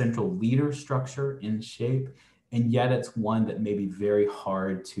bit of a central leader structure in shape, and yet it's one that may be very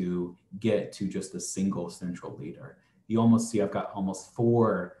hard to get to just a single central leader. You almost see I've got almost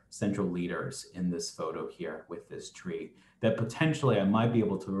 4 central leaders in this photo here with this tree that potentially I might be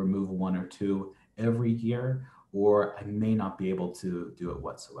able to remove 1 or 2 every year, or I may not be able to do it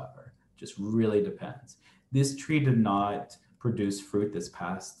whatsoever. Just really depends. This tree did not produce fruit this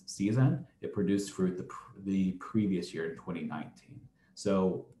past season. It produced fruit the previous year in 2019.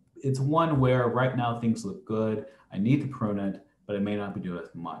 So it's one where right now things look good. I need to prune it, but I may not be doing as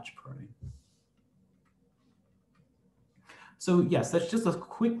much pruning. So yes, that's just a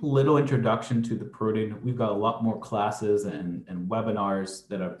quick little introduction to the pruning. We've got a lot more classes and webinars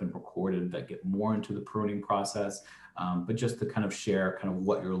that have been recorded that get more into the pruning process, but just to kind of share kind of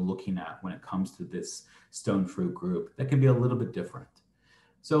what you're looking at when it comes to this stone fruit group that can be a little bit different.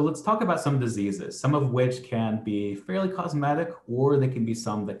 So let's talk about some diseases, some of which can be fairly cosmetic, or they can be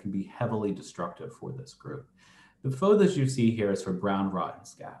some that can be heavily destructive for this group. The photos you see here is for brown rot and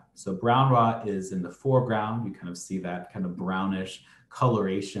scab. So brown rot is in the foreground. You kind of see that kind of brownish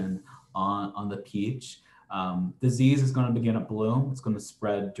coloration on the peach. Disease is going to begin at bloom. It's going to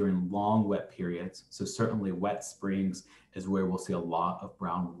spread during long wet periods. So certainly wet springs is where we'll see a lot of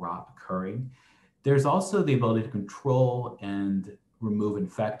brown rot occurring. There's also the ability to control and remove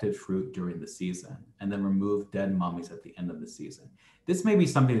infected fruit during the season, and then remove dead mummies at the end of the season. This may be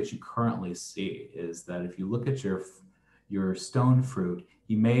something that you currently see, is that if you look at your stone fruit,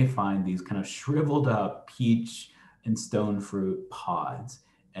 you may find these kind of shriveled up peach and stone fruit pods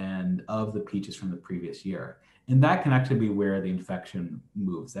and of the peaches from the previous year. And that can actually be where the infection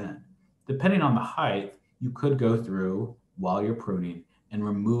moves in. Depending on the height, you could go through while you're pruning and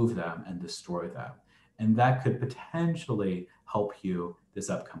remove them and destroy them. And that could potentially help you this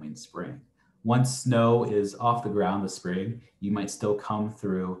upcoming spring. Once snow is off the ground this spring, you might still come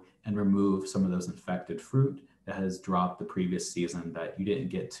through and remove some of those infected fruit that has dropped the previous season that you didn't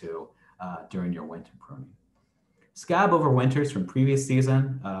get to during your winter pruning. Scab overwinters from previous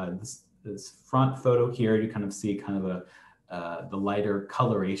season. This front photo here, you kind of see kind of the lighter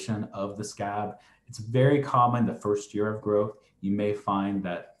coloration of the scab. It's very common the first year of growth. You may find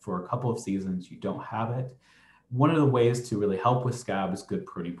that for a couple of seasons, you don't have it. One of the ways to really help with scab is good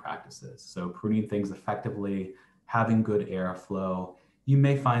pruning practices. So pruning things effectively, having good airflow. You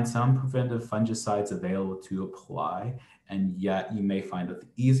may find some preventive fungicides available to apply, and yet you may find that the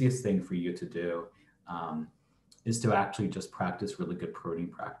easiest thing for you to do is to actually just practice really good pruning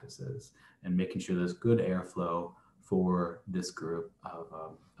practices and making sure there's good airflow for this group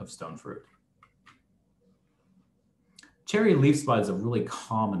of stone fruit. Cherry leaf spot is a really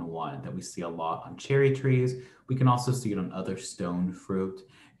common one that we see a lot on cherry trees. We can also see it on other stone fruit.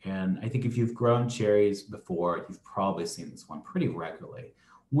 And I think if you've grown cherries before, you've probably seen this one pretty regularly.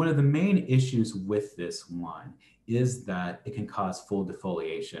 One of the main issues with this one is that it can cause full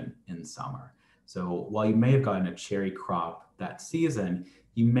defoliation in summer. So while you may have gotten a cherry crop that season,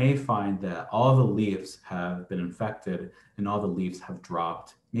 you may find that all the leaves have been infected and all the leaves have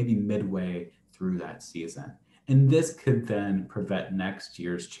dropped maybe midway through that season. And this could then prevent next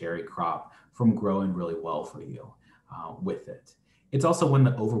year's cherry crop from growing really well for you with it. It's also when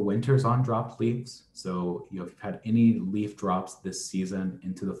the overwinters on dropped leaves. So if you've had any leaf drops this season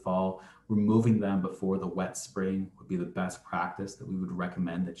into the fall, removing them before the wet spring would be the best practice that we would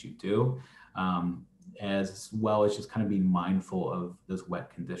recommend that you do, as well as just kind of being mindful of those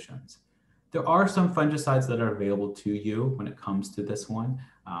wet conditions. There are some fungicides that are available to you when it comes to this one,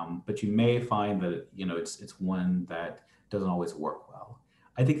 but you may find that it's one that doesn't always work well.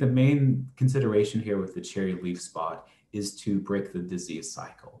 I think the main consideration here with the cherry leaf spot is to break the disease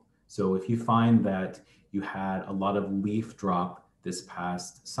cycle. So if you find that you had a lot of leaf drop this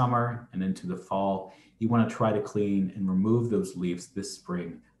past summer and into the fall, you want to try to clean and remove those leaves this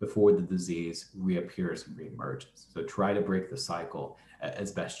spring before the disease reappears and reemerges. So try to break the cycle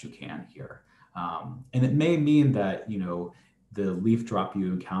as best you can here. And it may mean that, the leaf drop you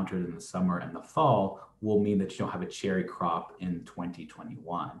encountered in the summer and the fall will mean that you don't have a cherry crop in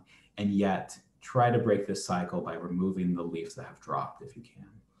 2021. And yet try to break this cycle by removing the leaves that have dropped if you can.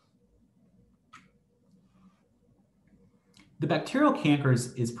 The bacterial canker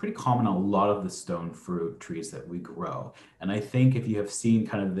is pretty common on a lot of the stone fruit trees that we grow. And I think if you have seen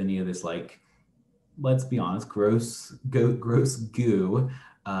kind of any of this, like, let's be honest, gross goo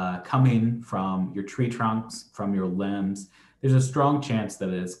coming from your tree trunks, from your limbs, there's a strong chance that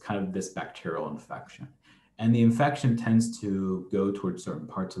it is kind of this bacterial infection. And the infection tends to go towards certain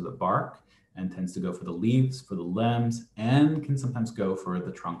parts of the bark and tends to go for the leaves, for the limbs, and can sometimes go for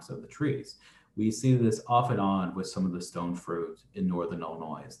the trunks of the trees. We see this off and on with some of the stone fruit in northern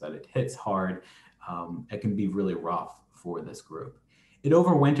Illinois, that it hits hard. It can be really rough for this group. It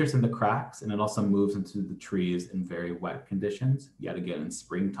overwinters in the cracks, and it also moves into the trees in very wet conditions. Yet again, in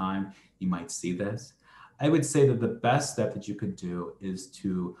springtime, you might see this. I would say that the best step that you could do is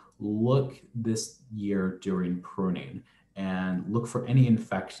to look this year during pruning and look for any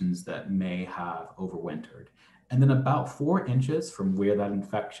infections that may have overwintered. And then about 4 inches from where that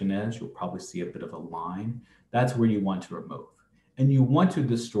infection is, you'll probably see a bit of a line. That's where you want to remove. And you want to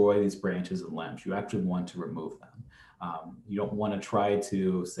destroy these branches and limbs. You actually want to remove them. You don't want to try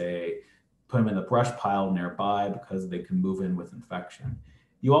to, say, put them in the brush pile nearby because they can move in with infection.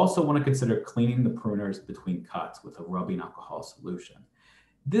 You also want to consider cleaning the pruners between cuts with a rubbing alcohol solution.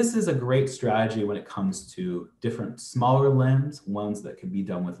 This is a great strategy when it comes to different smaller limbs, ones that can be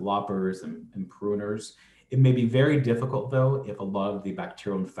done with loppers and pruners. It may be very difficult, though, if a lot of the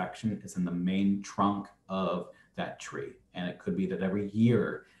bacterial infection is in the main trunk of that tree. And it could be that every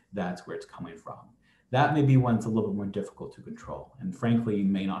year that's where it's coming from. That may be one that's a little bit more difficult to control. And frankly, you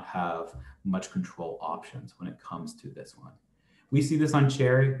may not have much control options when it comes to this one. We see this on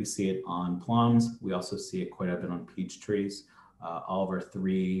cherry, we see it on plums, we also see it quite a bit on peach trees. All of our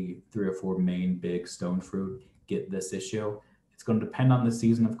three or four main big stone fruit get this issue. It's going to depend on the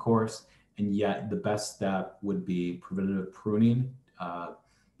season, of course, and yet the best step would be preventative pruning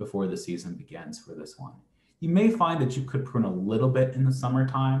before the season begins for this one. You may find that you could prune a little bit in the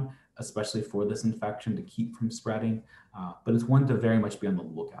summertime, especially for this infection to keep from spreading, but it's one to very much be on the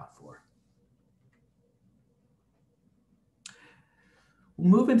lookout for. We'll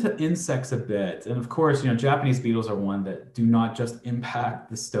move into insects a bit. And of course, Japanese beetles are one that do not just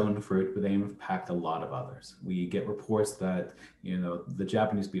impact the stone fruit, but they impact a lot of others. We get reports that, the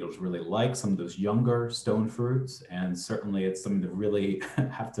Japanese beetles really like some of those younger stone fruits, and certainly it's something to really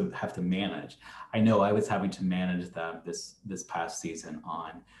have to manage. I know I was having to manage them this past season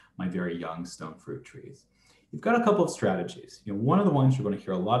on my very young stone fruit trees. You've got a couple of strategies. One of the ones you're going to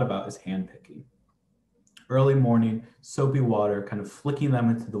hear a lot about is hand picking. Early morning, soapy water, kind of flicking them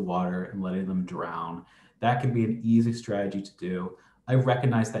into the water and letting them drown. That can be an easy strategy to do. I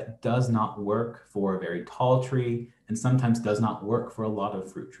recognize that does not work for a very tall tree and sometimes does not work for a lot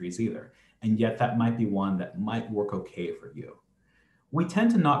of fruit trees either. And yet that might be one that might work okay for you. We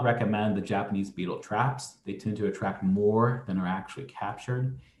tend to not recommend the Japanese beetle traps. They tend to attract more than are actually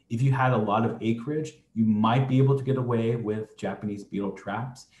captured. If you had a lot of acreage, you might be able to get away with Japanese beetle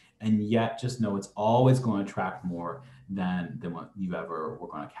traps. And yet just know it's always going to attract more than what you ever were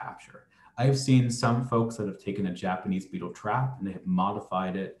going to capture. I've seen some folks that have taken a Japanese beetle trap and they have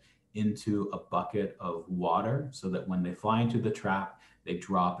modified it into a bucket of water so that when they fly into the trap, they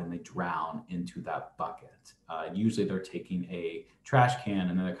drop and they drown into that bucket. Usually they're taking a trash can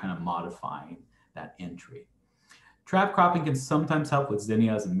and then they're kind of modifying that entry. Trap cropping can sometimes help with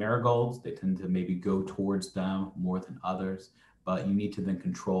zinnias and marigolds. They tend to maybe go towards them more than others, but you need to then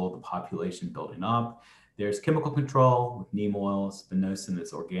control the population building up. There's chemical control with neem oil, spinosyn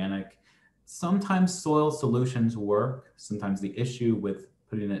is organic. Sometimes soil solutions work. Sometimes the issue with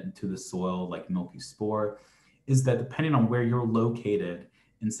putting it into the soil like milky spore is that depending on where you're located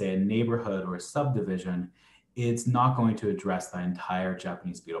in, say, a neighborhood or a subdivision, it's not going to address the entire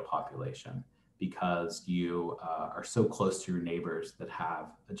Japanese beetle population because you are so close to your neighbors that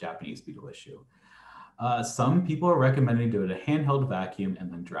have a Japanese beetle issue. Some people are recommending doing a handheld vacuum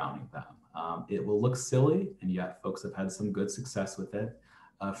and then drowning them. It will look silly, and yet folks have had some good success with it.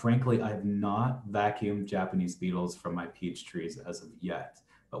 Frankly, I have not vacuumed Japanese beetles from my peach trees as of yet,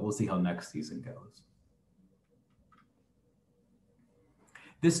 but we'll see how next season goes.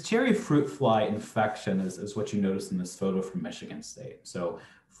 This cherry fruit fly infection is what you notice in this photo from Michigan State. So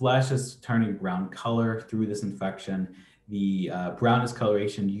flesh is turning brown color through this infection. The brown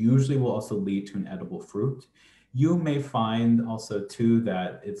discoloration usually will also lead to an edible fruit. You may find also too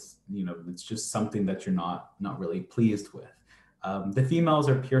that it's just something that you're not really pleased with. The females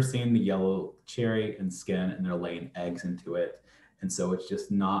are piercing the yellow cherry and skin, and they're laying eggs into it, and so it's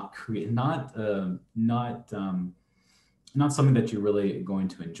just not something that you're really going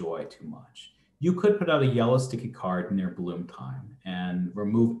to enjoy too much. You could put out a yellow sticky card near bloom time and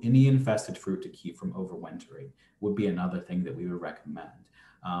remove any infested fruit to keep from overwintering would be another thing that we would recommend.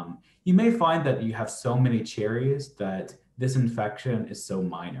 You may find that you have so many cherries that this infection is so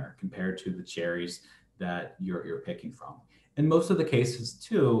minor compared to the cherries that you're picking from. In most of the cases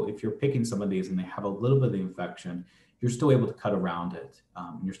too, if you're picking some of these and they have a little bit of the infection, you're still able to cut around it,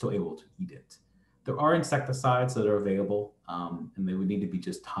 and you're still able to eat it. There are insecticides that are available, and they would need to be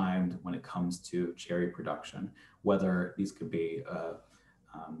just timed when it comes to cherry production, whether these could be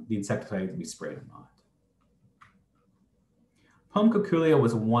the insecticide to be sprayed or not. Plum cochulea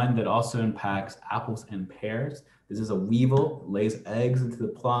was one that also impacts apples and pears. This is a weevil, lays eggs into the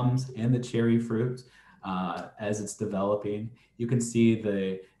plums and the cherry fruit as it's developing. You can see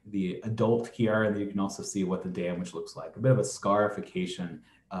the adult here, and you can also see what the damage looks like. A bit of a scarification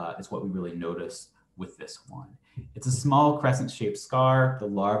is what we really notice with this one. It's a small crescent-shaped scar. The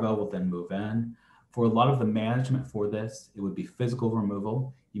larva will then move in. For a lot of the management for this, it would be physical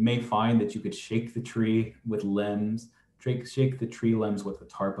removal. You may find that you could shake the tree with limbs, shake the tree limbs with a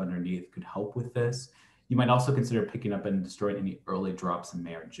tarp underneath could help with this. You might also consider picking up and destroying any early drops in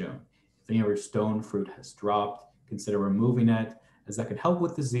May or June. If any of your stone fruit has dropped, consider removing it, as that could help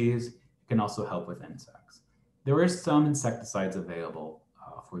with disease. It can also help with insects. There are some insecticides available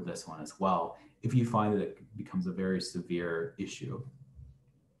for this one as well, if you find that it becomes a very severe issue.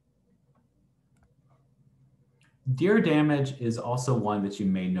 Deer damage is also one that you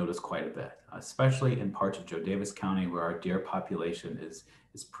may notice quite a bit, especially in parts of Joe Davis County where our deer population is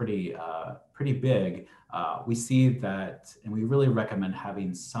pretty big. We see that, and we really recommend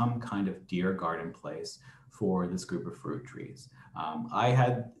having some kind of deer guard in place for this group of fruit trees. I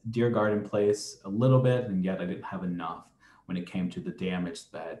had deer guard in place a little bit, and yet I didn't have enough when it came to the damage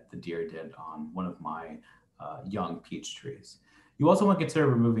that the deer did on one of my young peach trees. You also want to consider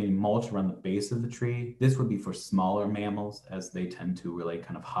removing mulch around the base of the tree. This would be for smaller mammals, as they tend to really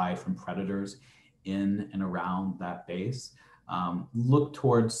kind of hide from predators in and around that base. Look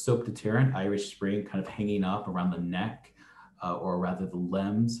towards soap deterrent, Irish Spring, kind of hanging up around the neck, or rather the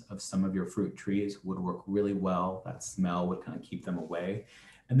limbs of some of your fruit trees would work really well. That smell would kind of keep them away.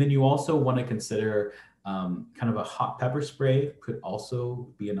 And then you also want to consider kind of a hot pepper spray could also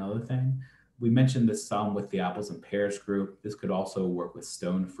be another thing. We mentioned this some with the apples and pears group. This could also work with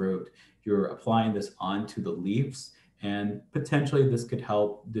stone fruit. You're applying this onto the leaves, and potentially this could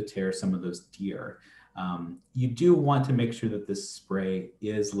help deter some of those deer. You do want to make sure that this spray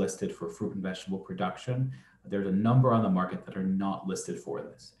is listed for fruit and vegetable production. There's a number on the market that are not listed for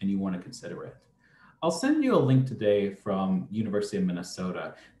this, and you want to consider it. I'll send you a link today from University of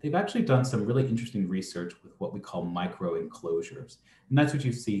Minnesota. They've actually done some really interesting research with what we call micro enclosures. And that's what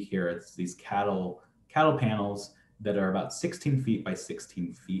you see here. It's these cattle panels that are about 16 feet by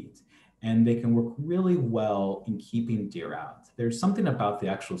 16 feet. And they can work really well in keeping deer out. There's something about the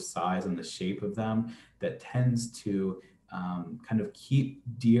actual size and the shape of them that tends to kind of keep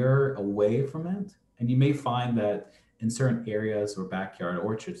deer away from it. And you may find that in certain areas or backyard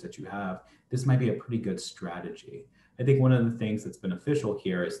orchards that you have, this might be a pretty good strategy. I think one of the things that's beneficial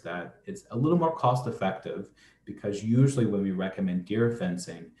here is that it's a little more cost effective, because usually when we recommend deer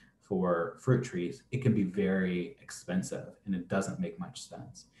fencing for fruit trees, it can be very expensive and it doesn't make much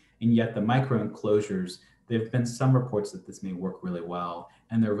sense. And yet the micro enclosures, there have been some reports that this may work really well,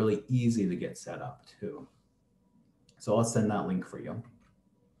 and they're really easy to get set up too. So I'll send that link for you.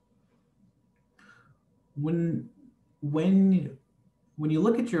 When you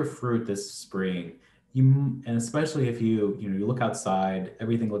look at your fruit this spring, and especially if you look outside,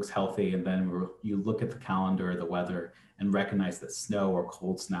 everything looks healthy, and then you look at the calendar, the weather, and recognize that snow or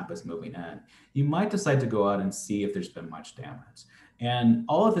cold snap is moving in, you might decide to go out and see if there's been much damage. And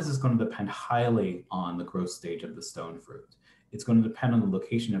all of this is going to depend highly on the growth stage of the stone fruit. It's going to depend on the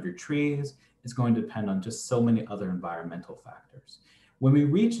location of your trees. It's going to depend on just so many other environmental factors. When we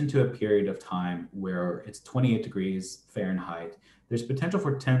reach into a period of time where it's 28 degrees Fahrenheit, there's potential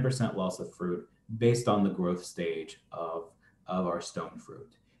for 10% loss of fruit based on the growth stage of our stone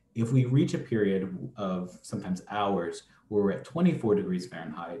fruit. If we reach a period of sometimes hours where we're at 24 degrees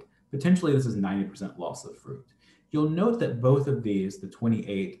Fahrenheit, potentially this is 90% loss of fruit. You'll note that both of these, the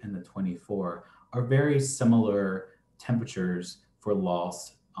 28 and the 24, are very similar temperatures for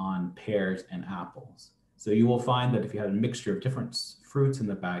loss on pears and apples. So you will find that if you had a mixture of different fruits in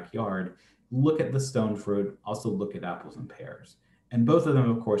the backyard, look at the stone fruit, also look at apples and pears. And both of them,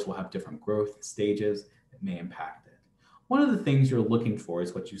 of course, will have different growth stages that may impact it. One of the things you're looking for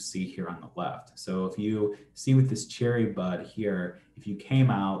is what you see here on the left. So if you see with this cherry bud here, if you came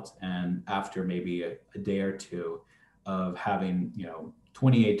out and after maybe a day or two of having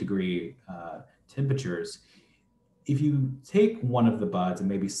 28-degree temperatures, if you take one of the buds and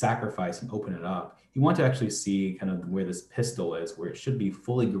maybe sacrifice and open it up, you want to actually see kind of where this pistil is, where it should be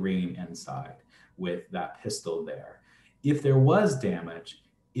fully green inside with that pistil there. If there was damage,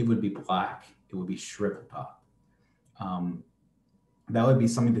 it would be black, it would be shriveled up. That would be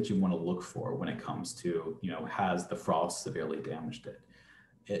something that you want to look for when it comes to, has the frost severely damaged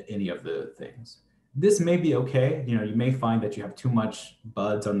it, any of the things. This may be okay. You may find that you have too much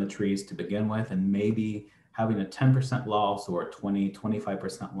buds on the trees to begin with, and maybe having a 10% loss or a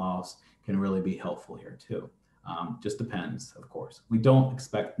 25% loss can really be helpful here too. Just depends, of course. We don't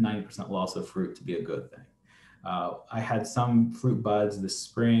expect 90% loss of fruit to be a good thing. I had some fruit buds this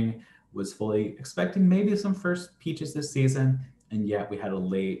spring, was fully expecting maybe some first peaches this season, and yet we had a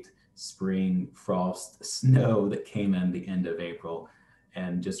late spring frost snow that came in the end of April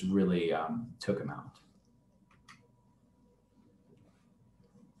and just really took them out.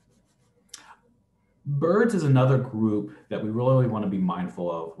 Birds is another group that we really want to be mindful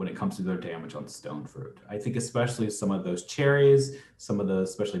of when it comes to their damage on stone fruit. I think especially some of those cherries, some of those,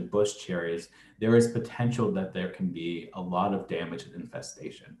 especially bush cherries, there is potential that there can be a lot of damage and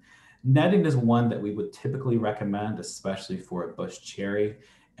infestation. Netting is one that we would typically recommend, especially for a bush cherry.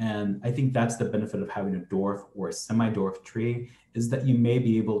 And I think that's the benefit of having a dwarf or a semi-dwarf tree, is that you may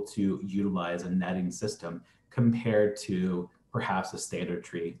be able to utilize a netting system compared to perhaps a standard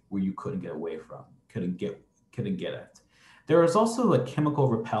tree where you couldn't get away from, couldn't get it. There is also a chemical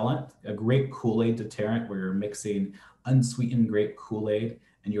repellent, a grape Kool-Aid deterrent, where you're mixing unsweetened grape Kool-Aid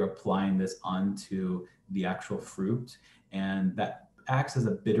and you're applying this onto the actual fruit, and that acts as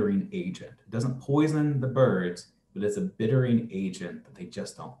a bittering agent. It doesn't poison the birds, but it's a bittering agent that they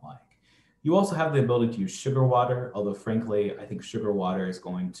just don't like. You also have the ability to use sugar water, although frankly, I think sugar water is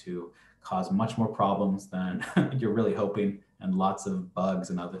going to cause much more problems than you're really hoping, and lots of bugs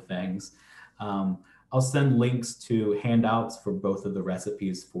and other things. I'll send links to handouts for both of the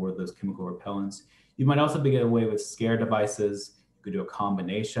recipes for those chemical repellents. You might also be getting away with scare devices. You could do a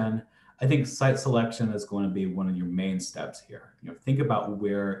combination. I think site selection is going to be one of your main steps here. Think about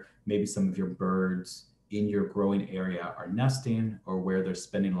where maybe some of your birds in your growing area are nesting, or where they're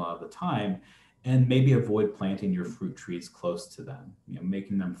spending a lot of the time, and maybe avoid planting your fruit trees close to them,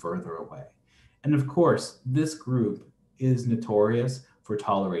 making them further away. And of course, this group is notorious for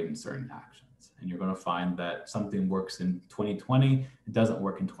tolerating certain actions. And you're going to find that something works in 2020, it doesn't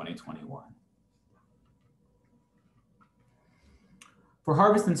work in 2021. For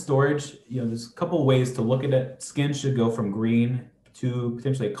harvest and storage, there's a couple of ways to look at it. Skin should go from green to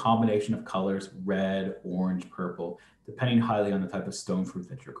potentially a combination of colors, red, orange, purple, depending highly on the type of stone fruit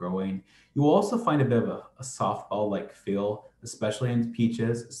that you're growing. You will also find a bit of a softball-like feel, especially in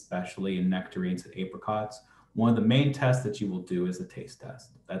peaches, especially in nectarines and apricots. One of the main tests that you will do is a taste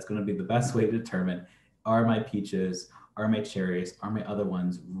test. That's going to be the best way to determine, are my peaches, are my cherries, are my other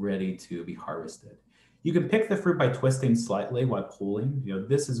ones ready to be harvested? You can pick the fruit by twisting slightly while pulling.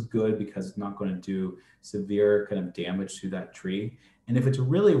 This is good because it's not going to do severe kind of damage to that tree. And if it's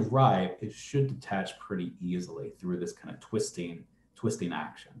really ripe, it should detach pretty easily through this kind of twisting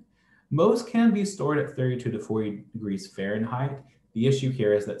action. Most can be stored at 32 to 40 degrees Fahrenheit. The issue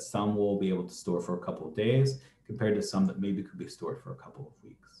here is that some will be able to store for a couple of days compared to some that maybe could be stored for a couple of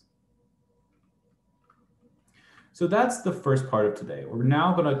weeks. So that's the first part of today. We're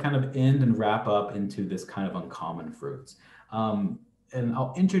now going to kind of end and wrap up into this kind of uncommon fruits. And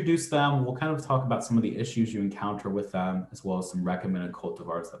I'll introduce them. We'll kind of talk about some of the issues you encounter with them, as well as some recommended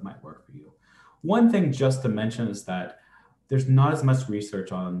cultivars that might work for you. One thing just to mention is that there's not as much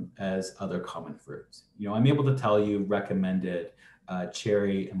research on as other common fruits. I'm able to tell you recommended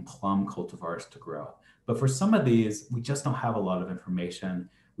cherry and plum cultivars to grow. But for some of these, we just don't have a lot of information.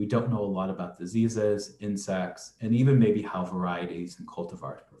 We don't know a lot about diseases, insects, and even maybe how varieties and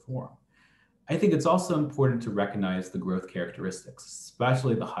cultivars perform. I think it's also important to recognize the growth characteristics,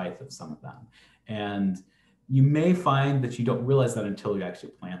 especially the height of some of them. And you may find that you don't realize that until you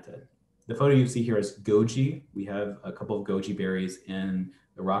actually plant it. The photo you see here is goji. We have a couple of goji berries in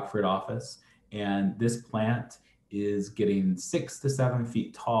the Rockford office, and this plant is getting 6 to 7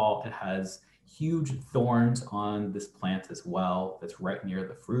 feet tall. It has huge thorns on this plant as well that's right near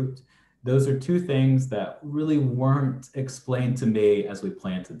the fruit. Those are two things that really weren't explained to me as we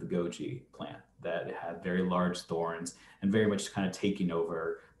planted the goji plant, that it had very large thorns and very much kind of taking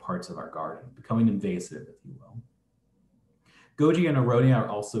over parts of our garden, becoming invasive, if you will. Goji and Aronia are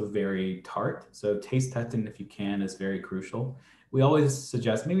also very tart, so taste testing, if you can, is very crucial. We always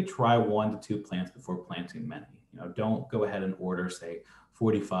suggest maybe try 1 to 2 plants before planting many. Don't go ahead and order, say,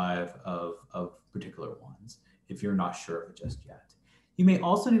 45 of particular ones if you're not sure of it just yet. You may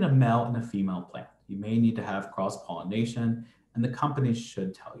also need a male and a female plant. You may need to have cross-pollination, and the companies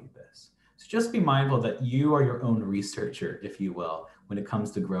should tell you this. So just be mindful that you are your own researcher, if you will, when it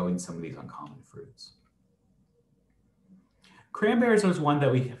comes to growing some of these uncommon fruits. Cranberries is one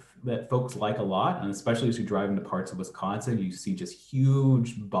that folks like a lot, and especially as you drive into parts of Wisconsin, you see just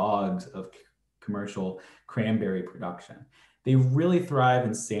huge bogs of commercial cranberry production. They really thrive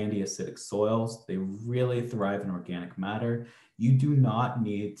in sandy acidic soils. They really thrive in organic matter. You do not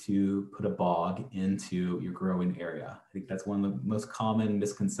need to put a bog into your growing area. I think that's one of the most common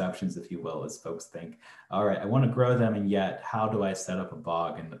misconceptions, if you will, is folks think, all right, I want to grow them, and yet how do I set up a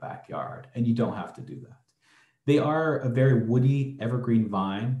bog in the backyard? And you don't have to do that. They are a very woody evergreen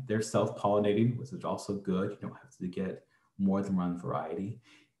vine. They're self-pollinating, which is also good. You don't have to get more than one variety.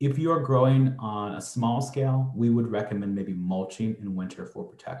 If you are growing on a small scale, we would recommend maybe mulching in winter for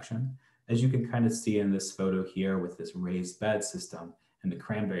protection. As you can kind of see in this photo here with this raised bed system and the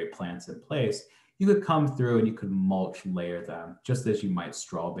cranberry plants in place, you could come through and you could mulch layer them just as you might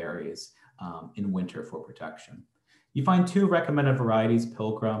strawberries in winter for protection. You find two recommended varieties,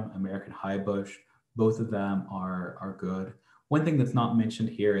 Pilgrim, American High Bush. Both of them are good. One thing that's not mentioned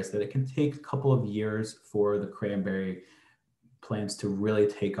here is that it can take a couple of years for the cranberry plants to really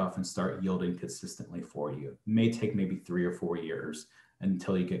take off and start yielding consistently for you. It may take maybe 3 or 4 years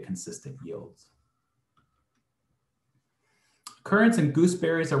until you get consistent yields. Currants and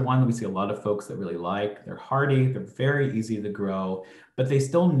gooseberries are one that we see a lot of folks that really like. They're hardy, they're very easy to grow, but they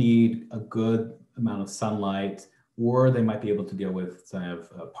still need a good amount of sunlight, or they might be able to deal with kind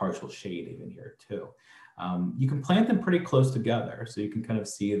of partial shade even here too. You can plant them pretty close together. So you can kind of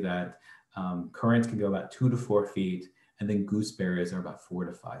see that currants can go about 2 to 4 feet, and then gooseberries are about 4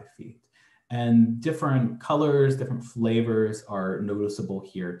 to 5 feet. And different colors, different flavors are noticeable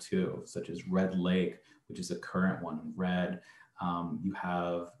here too, such as Red Lake, which is a currant one, red. You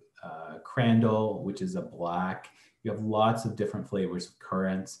have Crandall, which is a black. You have lots of different flavors of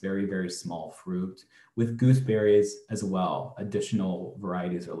currants, very, very small fruit. With gooseberries as well, additional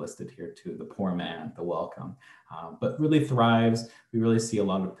varieties are listed here too, the Poor Man, the Welcome, but really thrives. We really see a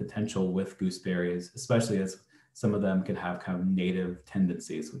lot of potential with gooseberries, especially as some of them can have kind of native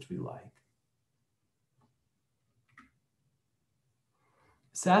tendencies, which we like.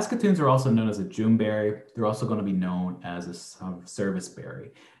 Saskatoons are also known as a Juneberry. They're also going to be known as a service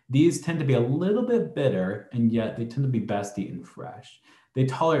berry. These tend to be a little bit bitter, and yet they tend to be best eaten fresh. They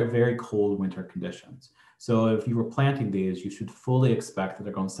tolerate very cold winter conditions. So if you were planting these, you should fully expect that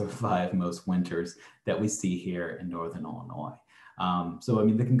they're going to survive most winters that we see here in Northern Illinois. So, I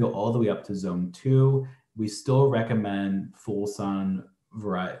mean, they can go all the way up to zone 2. We still recommend full sun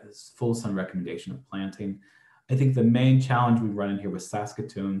varieties, full sun recommendation of planting. I think the main challenge we run in here with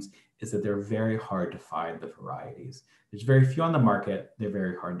Saskatoons is that they're very hard to find the varieties. There's very few on the market. They're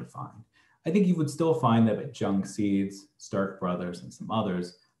very hard to find. I think you would still find them at Junk Seeds, Stark Brothers, and some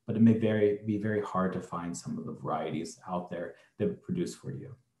others, but it may be very hard to find some of the varieties out there that produce for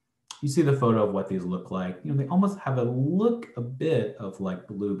you. You see the photo of what these look like. You know, they almost have a look a bit of like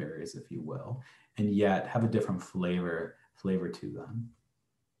blueberries, if you will, and yet have a different flavor to them.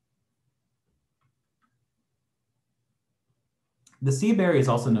 The Seaberry is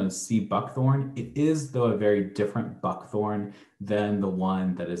also known as sea buckthorn. It is, though, a very different buckthorn than the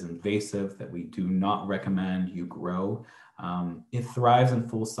one that is invasive that we do not recommend you grow. It thrives in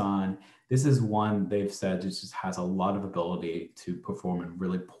full sun. This is one they've said just has a lot of ability to perform in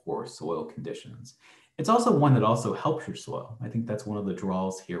really poor soil conditions. It's also one that also helps your soil. I think that's one of the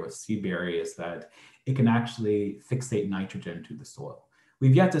draws here with Seaberry is that it can actually fixate nitrogen to the soil.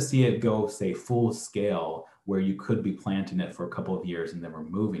 We've yet to see it go, say, full scale where you could be planting it for a couple of years and then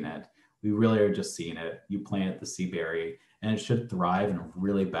removing it. We really are just seeing it. You plant the Seaberry and it should thrive in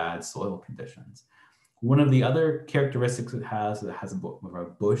really bad soil conditions. One of the other characteristics it has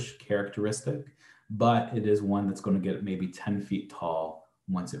a bush characteristic, but it is one that's going to get maybe 10 feet tall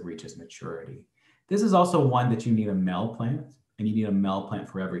once it reaches maturity. This is also one that you need a male plant, and you need a male plant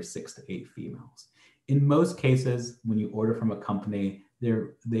for every 6 to 8 females. In most cases, when you order from a company,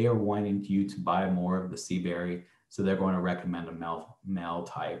 they are wanting you to buy more of the Seaberry, so they're going to recommend a male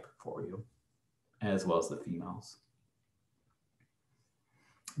type for you, as well as the females.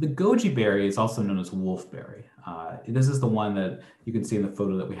 The goji berry is also known as Wolfberry. This is the one that you can see in the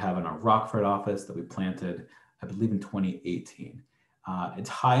photo that we have in our Rockford office that we planted, I believe, in 2018. It's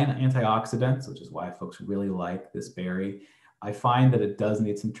high in antioxidants, which is why folks really like this berry. I find that it does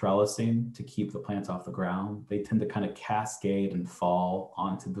need some trellising to keep the plants off the ground. They tend to kind of cascade and fall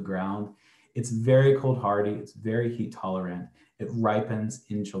onto the ground. It's very cold hardy. It's very heat tolerant. It ripens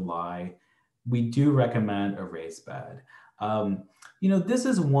in July. We do recommend a raised bed. You know, this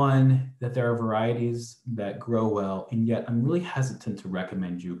is one that there are varieties that grow well, and yet I'm really hesitant to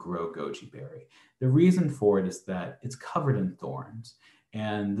recommend you grow goji berry. The reason for it is that it's covered in thorns,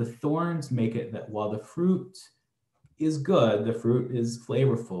 and the thorns make it that while the fruit is good, the fruit is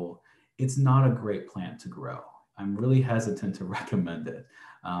flavorful, it's not a great plant to grow. I'm really hesitant to recommend it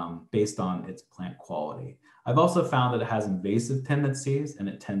based on its plant quality. I've also found that it has invasive tendencies and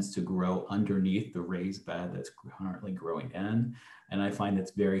it tends to grow underneath the raised bed that's currently growing in. And I find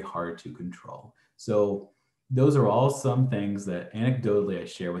it's very hard to control. So those are all some things that anecdotally I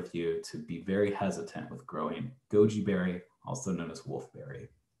share with you to be very hesitant with growing goji berry, also known as wolfberry.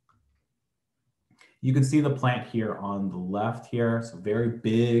 You can see the plant here on the left here. So very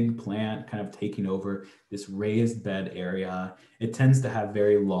big plant kind of taking over this raised bed area. It tends to have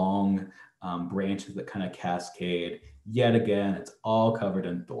very long branches that kind of cascade. Yet again, it's all covered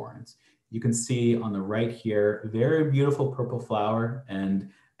in thorns. You can see on the right here, very beautiful purple flower. And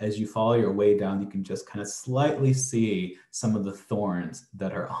as you follow your way down, you can just kind of slightly see some of the thorns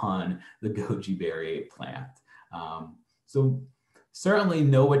that are on the goji berry plant. So certainly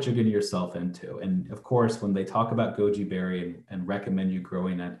know what you're getting yourself into. And of course, when they talk about goji berry and recommend you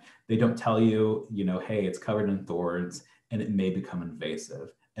growing it, they don't tell you, you know, hey, it's covered in thorns and it may become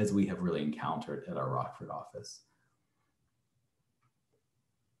invasive, as we have really encountered at our Rockford office.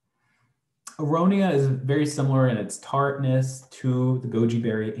 Aronia is very similar in its tartness to the goji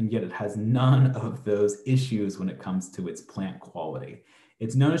berry, and yet it has none of those issues when it comes to its plant quality.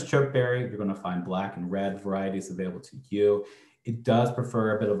 It's known as chokeberry. You're going to find black and red varieties available to you. It does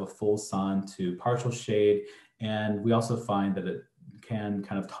prefer a bit of a full sun to partial shade, and we also find that it can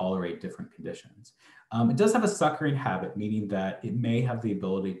kind of tolerate different conditions. It does have a suckering habit, meaning that it may have the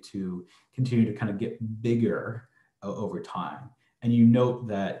ability to continue to kind of get bigger over time. And you note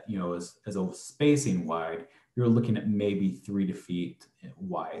that, you know, as a spacing wide, you're looking at maybe 3 feet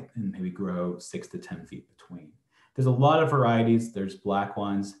wide and maybe grow 6 to 10 feet between. There's a lot of varieties. There's black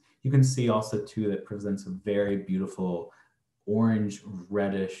ones. You can see also too that presents a very beautiful orange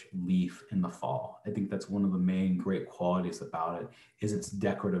reddish leaf in the fall. I think that's one of the main great qualities about it is its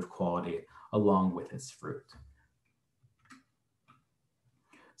decorative quality along with its fruit.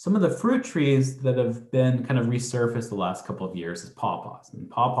 Some of the fruit trees that have been kind of resurfaced the last couple of years is Paw Paws. And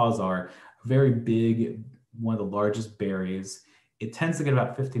Paw Paws are very big, one of the largest berries. It tends to get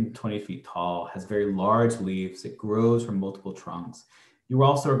about 15 to 20 feet tall, has very large leaves. It grows from multiple trunks. You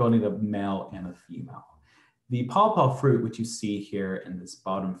also are going to need a male and a female. The pawpaw fruit, which you see here in this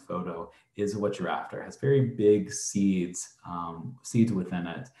bottom photo, is what you're after. It has very big seeds, seeds within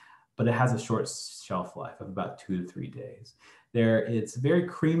it, but it has a short shelf life of about 2 to 3 days. It's very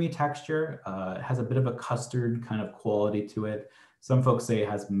creamy texture. It has a bit of a custard kind of quality to it. Some folks say it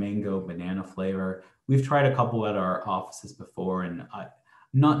has mango banana flavor. We've tried a couple at our offices before, and I'm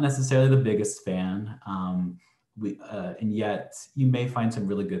not necessarily the biggest fan. And yet you may find some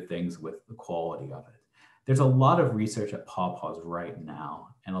really good things with the quality of it. There's a lot of research at Paw Paws right now,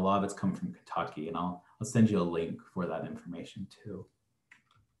 and a lot of it's come from Kentucky, and I'll send you a link for that information too.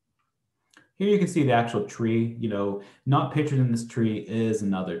 Here you can see the actual tree. You know, not pictured in this tree is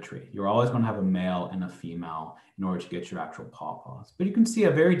another tree. You're always going to have a male and a female in order to get your actual Paw Paws. But you can see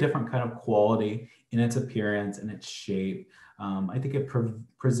a very different kind of quality in its appearance and its shape. I think it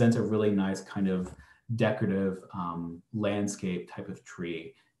presents a really nice kind of decorative landscape type of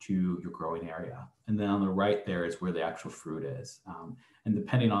tree to your growing area. And then on the right there is where the actual fruit is. And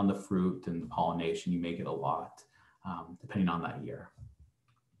depending on the fruit and the pollination, you may get a lot, depending on that year.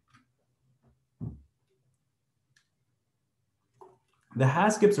 The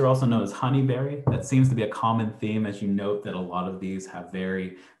Haskaps are also known as honeyberry. That seems to be a common theme, as you note that a lot of these have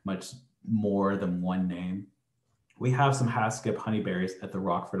very much more than one name. We have some Haskap honeyberries at the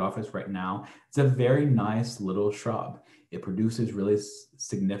Rockford office right now. It's a very nice little shrub. It produces really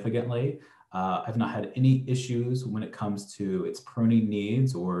significantly. I've not had any issues when it comes to its pruning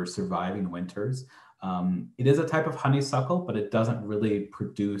needs or surviving winters. It is a type of honeysuckle, but it doesn't really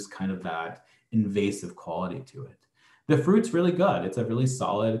produce kind of that invasive quality to it. The fruit's really good. It's a really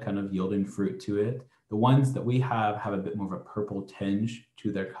solid kind of yielding fruit to it. The ones that we have a bit more of a purple tinge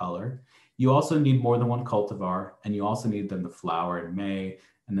to their color. You also need more than one cultivar, and you also need them to flower in May,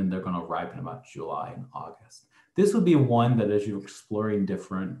 and then they're going to ripen about July and August. This would be one that as you're exploring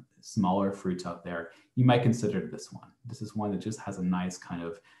different smaller fruits out there, you might consider this one. This is one that just has a nice kind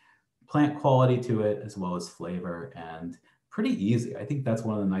of plant quality to it as well as flavor and pretty easy. I think that's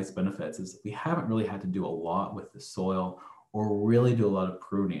one of the nice benefits is we haven't really had to do a lot with the soil or really do a lot of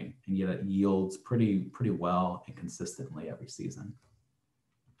pruning, and yet it yields pretty well and consistently every season.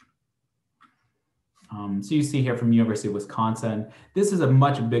 So you see here from University of Wisconsin, this is a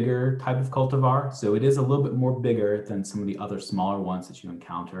much bigger type of cultivar. So it is a little bit more bigger than some of the other smaller ones that you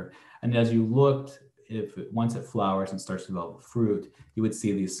encounter. And as you looked, once it flowers and starts to develop fruit, you would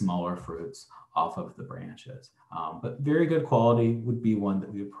see these smaller fruits off of the branches. But very good quality would be one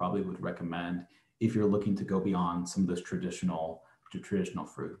that we probably would recommend if you're looking to go beyond some of those traditional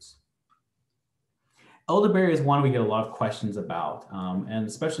fruits. Elderberry is one we get a lot of questions about, and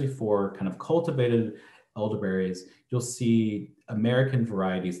especially for kind of cultivated elderberries, you'll see American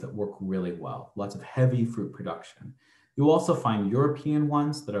varieties that work really well, lots of heavy fruit production. You'll also find European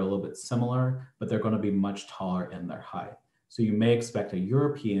ones that are a little bit similar, but they're going to be much taller in their height. So you may expect a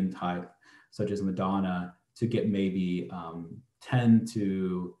European type, such as Madonna, to get maybe 10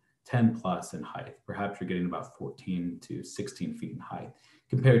 plus in height. Perhaps you're getting about 14 to 16 feet in height,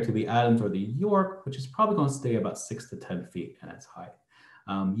 compared to the Adams or the York, which is probably going to stay about 6 to 10 feet in its height.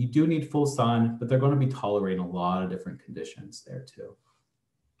 You do need full sun, but they're going to be tolerating a lot of different conditions there too.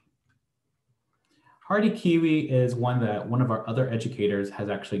 Hardy kiwi is one that one of our other educators has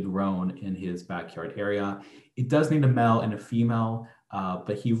actually grown in his backyard area. It does need a male and a female,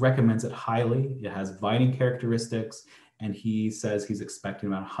 but he recommends it highly. It has vining characteristics, and he says he's expecting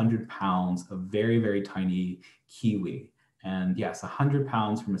about 100 pounds of very, very tiny kiwi. And yes, 100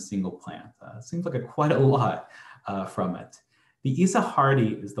 pounds from a single plant. Seems like quite a lot from it. The Isa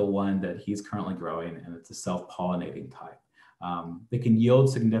Hardy is the one that he's currently growing, and it's a self-pollinating type. They can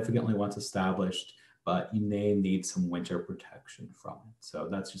yield significantly once established, but you may need some winter protection from it. So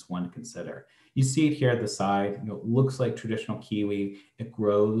that's just one to consider. You see it here at the side, it looks like traditional kiwi. It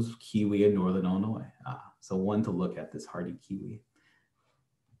grows kiwi in Northern Illinois. So one to look at, this hardy kiwi.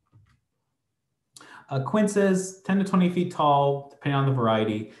 Quinces, 10 to 20 feet tall, depending on the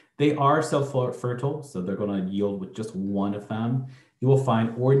variety. They are self-fertile, so they're going to yield with just one of them. You will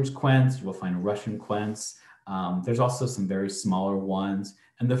find orange quince, you will find Russian quince. There's also some very smaller ones.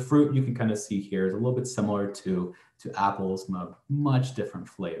 And the fruit you can kind of see here is a little bit similar to apples, much different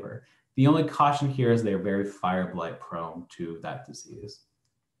flavor. The only caution here is they're very fire blight prone to that disease.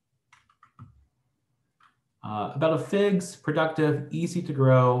 About figs, productive, easy to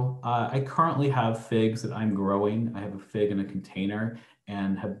grow. I currently have figs that I'm growing. I have a fig in a container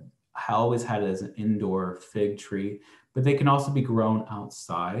and have always had it as an indoor fig tree, but they can also be grown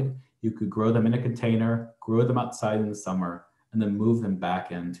outside. You could grow them in a container, grow them outside in the summer, and then move them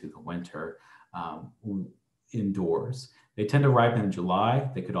back into the winter indoors. They tend to ripen in July.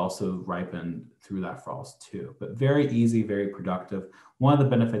 They could also ripen through that frost too, but very easy, very productive. One of the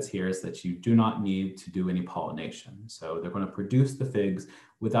benefits here is that you do not need to do any pollination. So they're going to produce the figs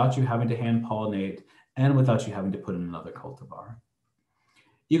without you having to hand pollinate and without you having to put in another cultivar.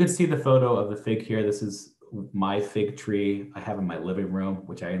 You can see the photo of the fig here. This is my fig tree I have in my living room,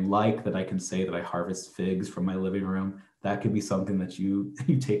 which I like that I can say that I harvest figs from my living room. That could be something that you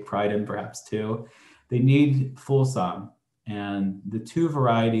take pride in perhaps too. They need full sun. And the two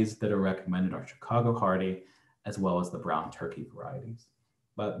varieties that are recommended are Chicago Hardy, as well as the brown turkey varieties.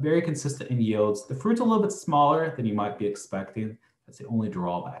 But very consistent in yields. The fruit's a little bit smaller than you might be expecting. That's the only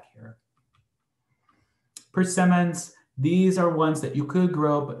drawback here. Persimmons, these are ones that you could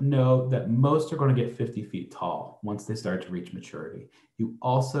grow, but know that most are going to get 50 feet tall once they start to reach maturity. You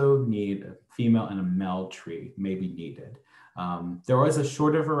also need a female and a male tree may be needed. There is a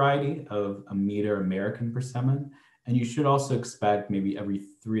shorter variety of a meter American persimmon, and you should also expect maybe every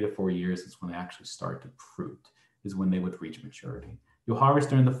 3 to 4 years is when they actually start to fruit, is when they would reach maturity. You'll harvest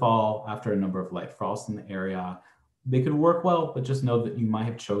during the fall after a number of light frosts in the area. They could work well, but just know that you might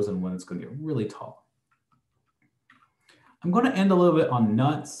have chosen one that's going to get really tall. I'm going to end a little bit on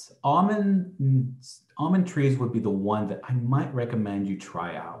nuts. Almond trees would be the one that I might recommend you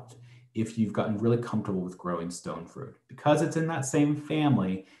try out if you've gotten really comfortable with growing stone fruit. Because it's in that same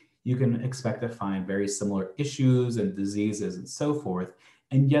family, you can expect to find very similar issues and diseases and so forth.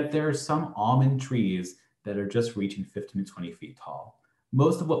 And yet there are some almond trees that are just reaching 15 to 20 feet tall.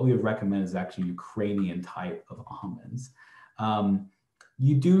 Most of what we would recommend is actually Ukrainian type of almonds.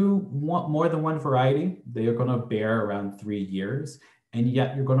 You do want more than one variety. They are going to bear around 3 years, and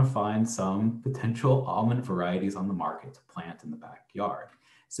yet you're going to find some potential almond varieties on the market to plant in the backyard.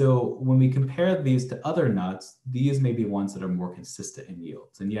 So when we compare these to other nuts, these may be ones that are more consistent in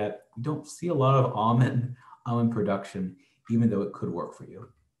yields, and yet we don't see a lot of almond production, even though it could work for you.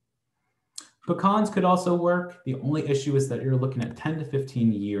 Pecans could also work. The only issue is that you're looking at 10 to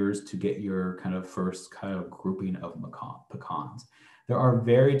 15 years to get your kind of first kind of grouping of pecans. There are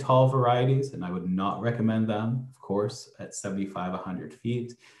very tall varieties, and I would not recommend them, of course, at 75, 100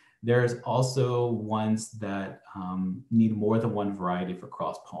 feet. There's also ones that need more than one variety for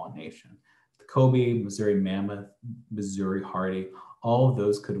cross-pollination. Kobe, Missouri Mammoth, Missouri Hardy, all of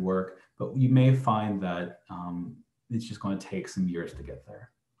those could work, but you may find that it's just going to take some years to get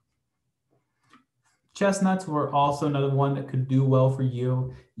there. Chestnuts were also another one that could do well for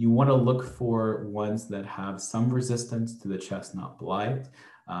you. You want to look for ones that have some resistance to the chestnut blight.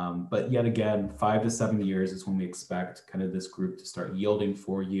 But yet again, 5 to 7 years is when we expect kind of this group to start yielding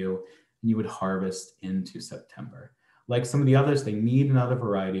for you, and you would harvest into September. Like some of the others, they need another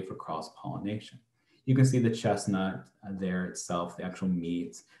variety for cross-pollination. You can see the chestnut there itself, the actual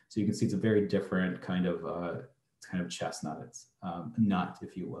meat. So you can see it's a very different kind of chestnut, nut,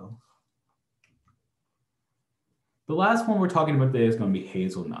 if you will. The last one we're talking about today is going to be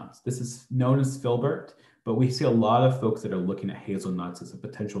hazelnuts. This is known as filbert, but we see a lot of folks that are looking at hazelnuts as a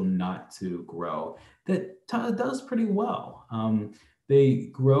potential nut to grow that does pretty well. They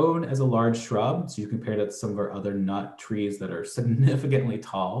grow as a large shrub, so you compare that to some of our other nut trees that are significantly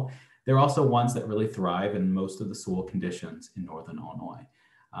tall. They're also ones that really thrive in most of the soil conditions in northern Illinois.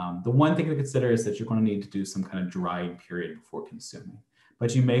 The one thing to consider is that you're going to need to do some kind of drying period before consuming.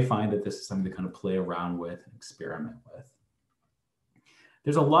 But you may find that this is something to kind of play around with and experiment with.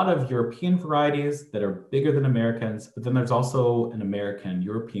 There's a lot of European varieties that are bigger than Americans, but then there's also an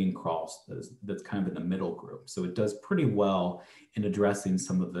American-European cross that's kind of in the middle group. So it does pretty well in addressing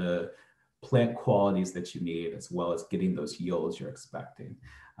some of the plant qualities that you need, as well as getting those yields you're expecting.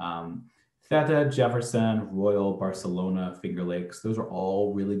 Theta, Jefferson, Royal, Barcelona, Finger Lakes, those are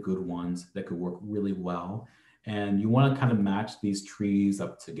all really good ones that could work really well. And you want to kind of match these trees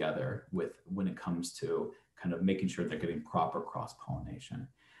up together when it comes to kind of making sure they're getting proper cross-pollination.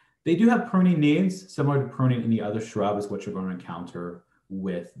 They do have pruning needs, similar to pruning any other shrub is what you're going to encounter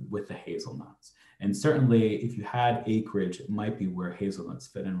with the hazelnuts. And certainly if you had acreage, it might be where hazelnuts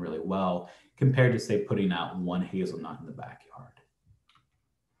fit in really well compared to say putting out one hazelnut in the backyard.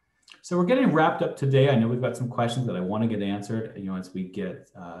 So we're getting wrapped up today. I know we've got some questions that I want to get answered,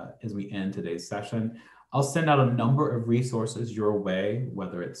 as we end today's session. I'll send out a number of resources your way,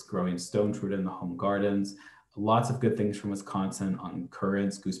 whether it's growing stone fruit in the home gardens, lots of good things from Wisconsin on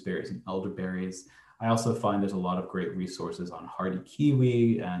currants, gooseberries, and elderberries. I also find there's a lot of great resources on hardy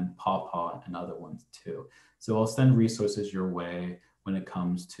kiwi and Paw Paw and other ones too. So I'll send resources your way when it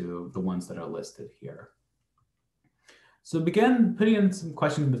comes to the ones that are listed here. So begin putting in some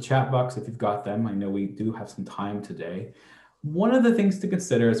questions in the chat box if you've got them. I know we do have some time today. One of the things to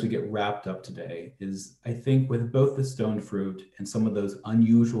consider as we get wrapped up today is, I think, with both the stone fruit and some of those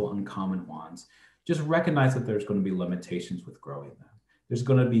unusual, uncommon ones, just recognize that there's going to be limitations with growing them. There's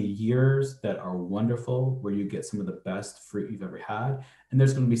going to be years that are wonderful where you get some of the best fruit you've ever had, and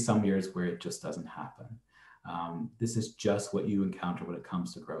there's going to be some years where it just doesn't happen. This is just what you encounter when it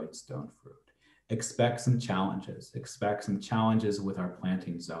comes to growing stone fruit. Expect some challenges. Expect some challenges with our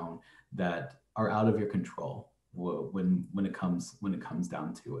planting zone that are out of your control when it comes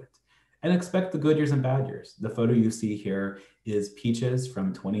down to it. And expect the good years and bad years. The photo you see here is peaches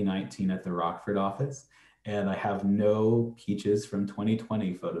from 2019 at the Rockford office, and I have no peaches from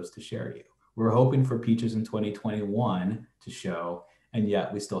 2020 photos to share you. We're hoping for peaches in 2021 to show, and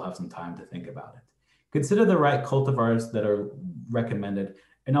yet we still have some time to think about it. Consider the right cultivars that are recommended,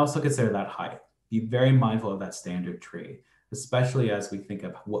 and also consider that height. Be very mindful of that standard tree, especially as we think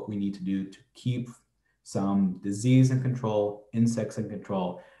of what we need to do to keep some disease in control, insects in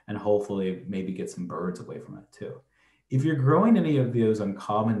control, and hopefully maybe get some birds away from it too. If you're growing any of those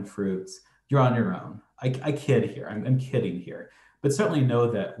uncommon fruits, you're on your own. I kid here, I'm kidding here, but certainly know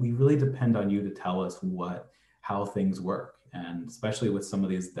that we really depend on you to tell us how things work, and especially with some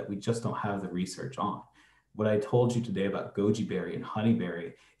of these that we just don't have the research on. What I told you today about goji berry and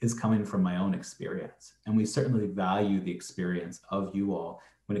honeyberry is coming from my own experience, and we certainly value the experience of you all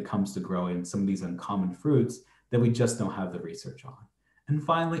when it comes to growing some of these uncommon fruits that we just don't have the research on. And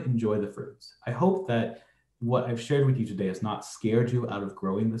finally, enjoy the fruits. I hope that what I've shared with you today has not scared you out of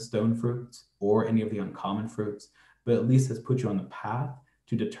growing the stone fruits or any of the uncommon fruits, but at least has put you on the path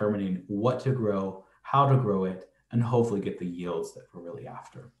to determining what to grow, how to grow it, and hopefully get the yields that we're really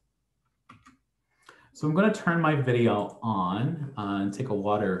after. So I'm going to turn my video on and take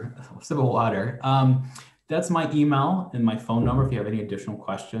a sip of water. That's my email and my phone number if you have any additional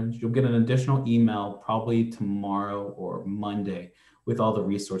questions. You'll get an additional email probably tomorrow or Monday with all the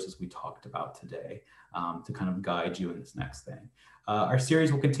resources we talked about today to kind of guide you in this next thing. Our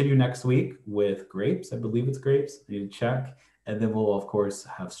series will continue next week with grapes. I believe it's grapes. I need to check. And then we'll, of course,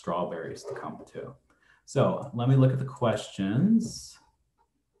 have strawberries to come too. So let me look at the questions.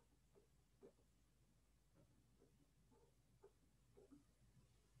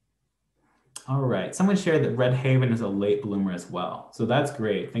 All right. Someone shared that Red Haven is a late bloomer as well. So that's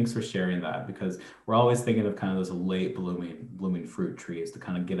great. Thanks for sharing that, because we're always thinking of kind of those late blooming fruit trees to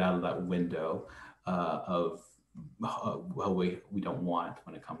kind of get out of that window of well, we don't want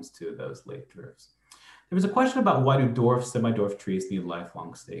when it comes to those late drifts. There was a question about why do dwarf, semi-dwarf trees need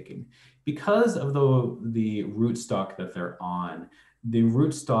lifelong staking? Because of the rootstock that they're on, the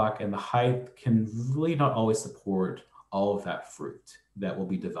rootstock and the height can really not always support all of that fruit that will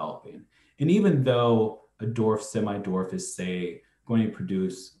be developing. And even though a dwarf, semi-dwarf is, say, going to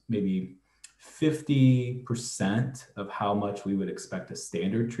produce maybe 50% of how much we would expect a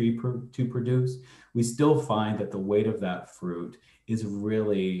standard tree to produce, we still find that the weight of that fruit is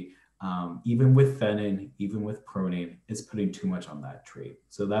really, even with thinning, even with pruning, is putting too much on that tree.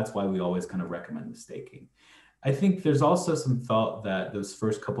 So that's why we always kind of recommend the staking. I think there's also some thought that those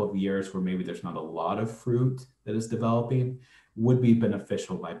first couple of years where maybe there's not a lot of fruit that is developing would be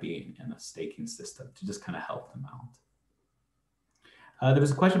beneficial by being in a staking system to just kind of help them out. There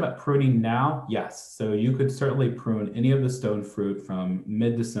was a question about pruning now. Yes, so you could certainly prune any of the stone fruit from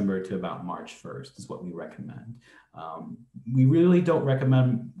mid-December to about March 1st is what we recommend. We really don't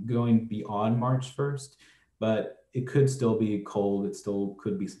recommend going beyond March 1st, but it could still be cold. It still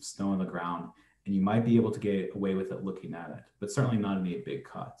could be some snow on the ground, and you might be able to get away with it looking at it, but certainly not any big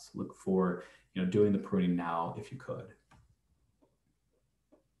cuts. Look for, doing the pruning now if you could.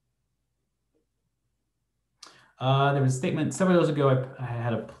 There was a statement several years ago, I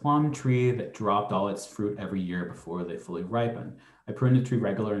had a plum tree that dropped all its fruit every year before they fully ripened. I pruned the tree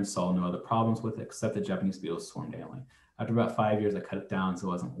regular and saw no other problems with it except the Japanese beetles swarmed daily. After about 5 years, I cut it down so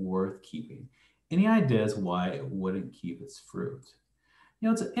it wasn't worth keeping. Any ideas why it wouldn't keep its fruit?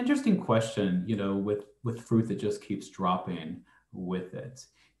 It's an interesting question, with fruit that just keeps dropping with it.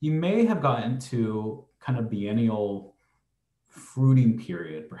 You may have gotten to kind of biennial fruiting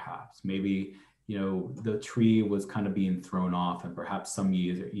period, perhaps. Maybe the tree was kind of being thrown off, and perhaps some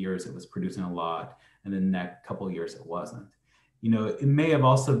years it was producing a lot, and the next couple of years it wasn't. It may have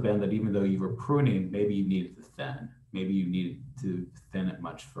also been that even though you were pruning, maybe you needed to thin. Maybe you needed to thin it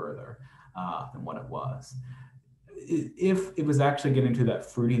much further than what it was. If it was actually getting to that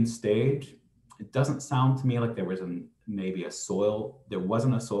fruiting stage, it doesn't sound to me like there was maybe a soil. There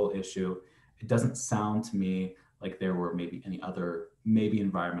wasn't a soil issue. It doesn't sound to me like there were maybe any other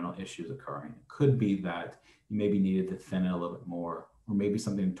environmental issues occurring. It could be that you maybe needed to thin it a little bit more, or maybe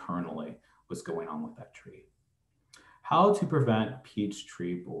something internally was going on with that tree. How to prevent peach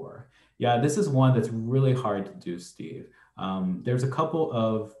tree borer? Yeah, this is one that's really hard to do, Steve. There's a couple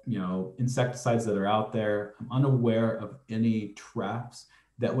of insecticides that are out there. I'm unaware of any traps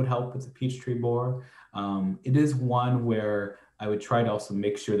that would help with the peach tree borer. It is one where I would try to also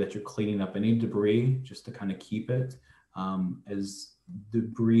make sure that you're cleaning up any debris just to kind of keep it as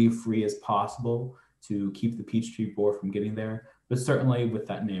debris free as possible to keep the peach tree borer from getting there. But certainly with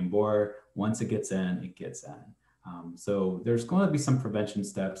that name borer, once it gets in, it gets in. So there's going to be some prevention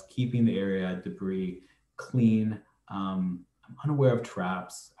steps, keeping the area debris clean. I'm unaware of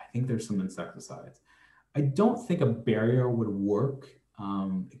traps. I think there's some insecticides. I don't think a barrier would work.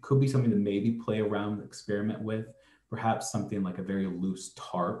 It could be something to maybe play around, experiment with. Perhaps something like a very loose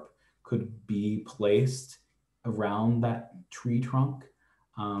tarp could be placed around that tree trunk.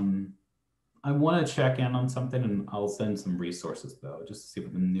 I want to check in on something, and I'll send some resources though, just to see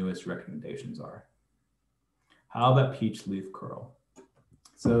what the newest recommendations are. How about peach leaf curl?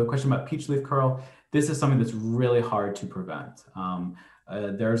 So the question about peach leaf curl, this is something that's really hard to prevent.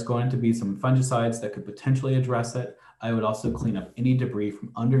 There's going to be some fungicides that could potentially address it. I would also clean up any debris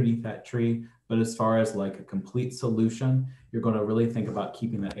from underneath that tree. But as far as like a complete solution, you're going to really think about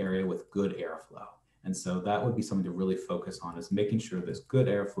keeping that area with good airflow. And so that would be something to really focus on, is making sure there's good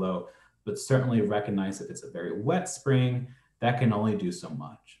airflow, but certainly recognize if it's a very wet spring, that can only do so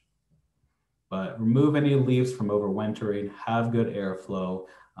much. But remove any leaves from overwintering, have good airflow,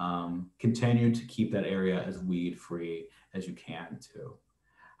 continue to keep that area as weed free as you can too.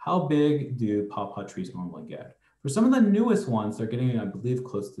 How big do pawpaw trees normally get? For some of the newest ones, they're getting, I believe,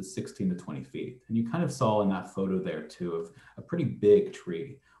 close to 16 to 20 feet. And you kind of saw in that photo there too of a pretty big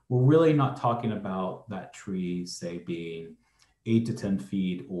tree. We're really not talking about that tree, say, being 8 to 10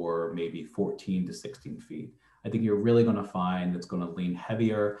 feet or maybe 14 to 16 feet. I think you're really going to find it's going to lean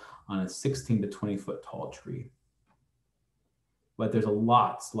heavier on a 16 to 20 foot tall tree. But there's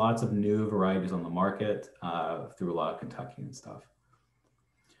lots of new varieties on the market through a lot of Kentucky and stuff.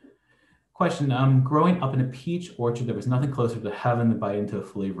 Question, growing up in a peach orchard, there was nothing closer to heaven than bite into a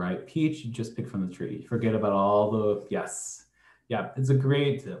fully ripe peach you just picked from the tree. Forget about all the, yes. Yeah, it's a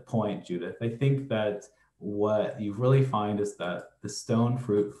great point, Judith. I think that what you really find is that the stone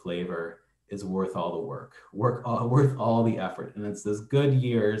fruit flavor is worth all the worth all the effort. And it's those good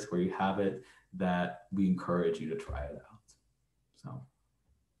years where you have it that we encourage you to try it out. So,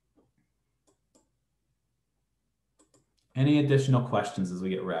 any additional questions as we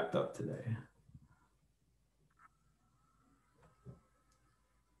get wrapped up today?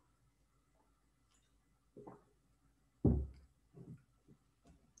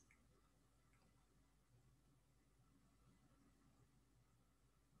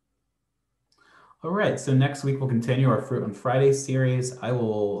 All right, so next week we'll continue our Fruit on Friday series. I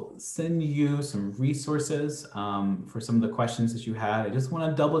will send you some resources for some of the questions that you had. I just want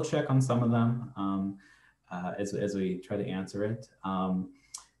to double check on some of them as we try to answer it.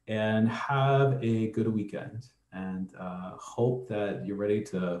 And have a good weekend, and hope that you're ready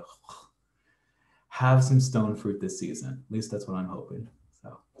to have some stone fruit this season. At least that's what I'm hoping.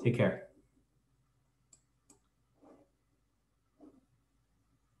 So take care.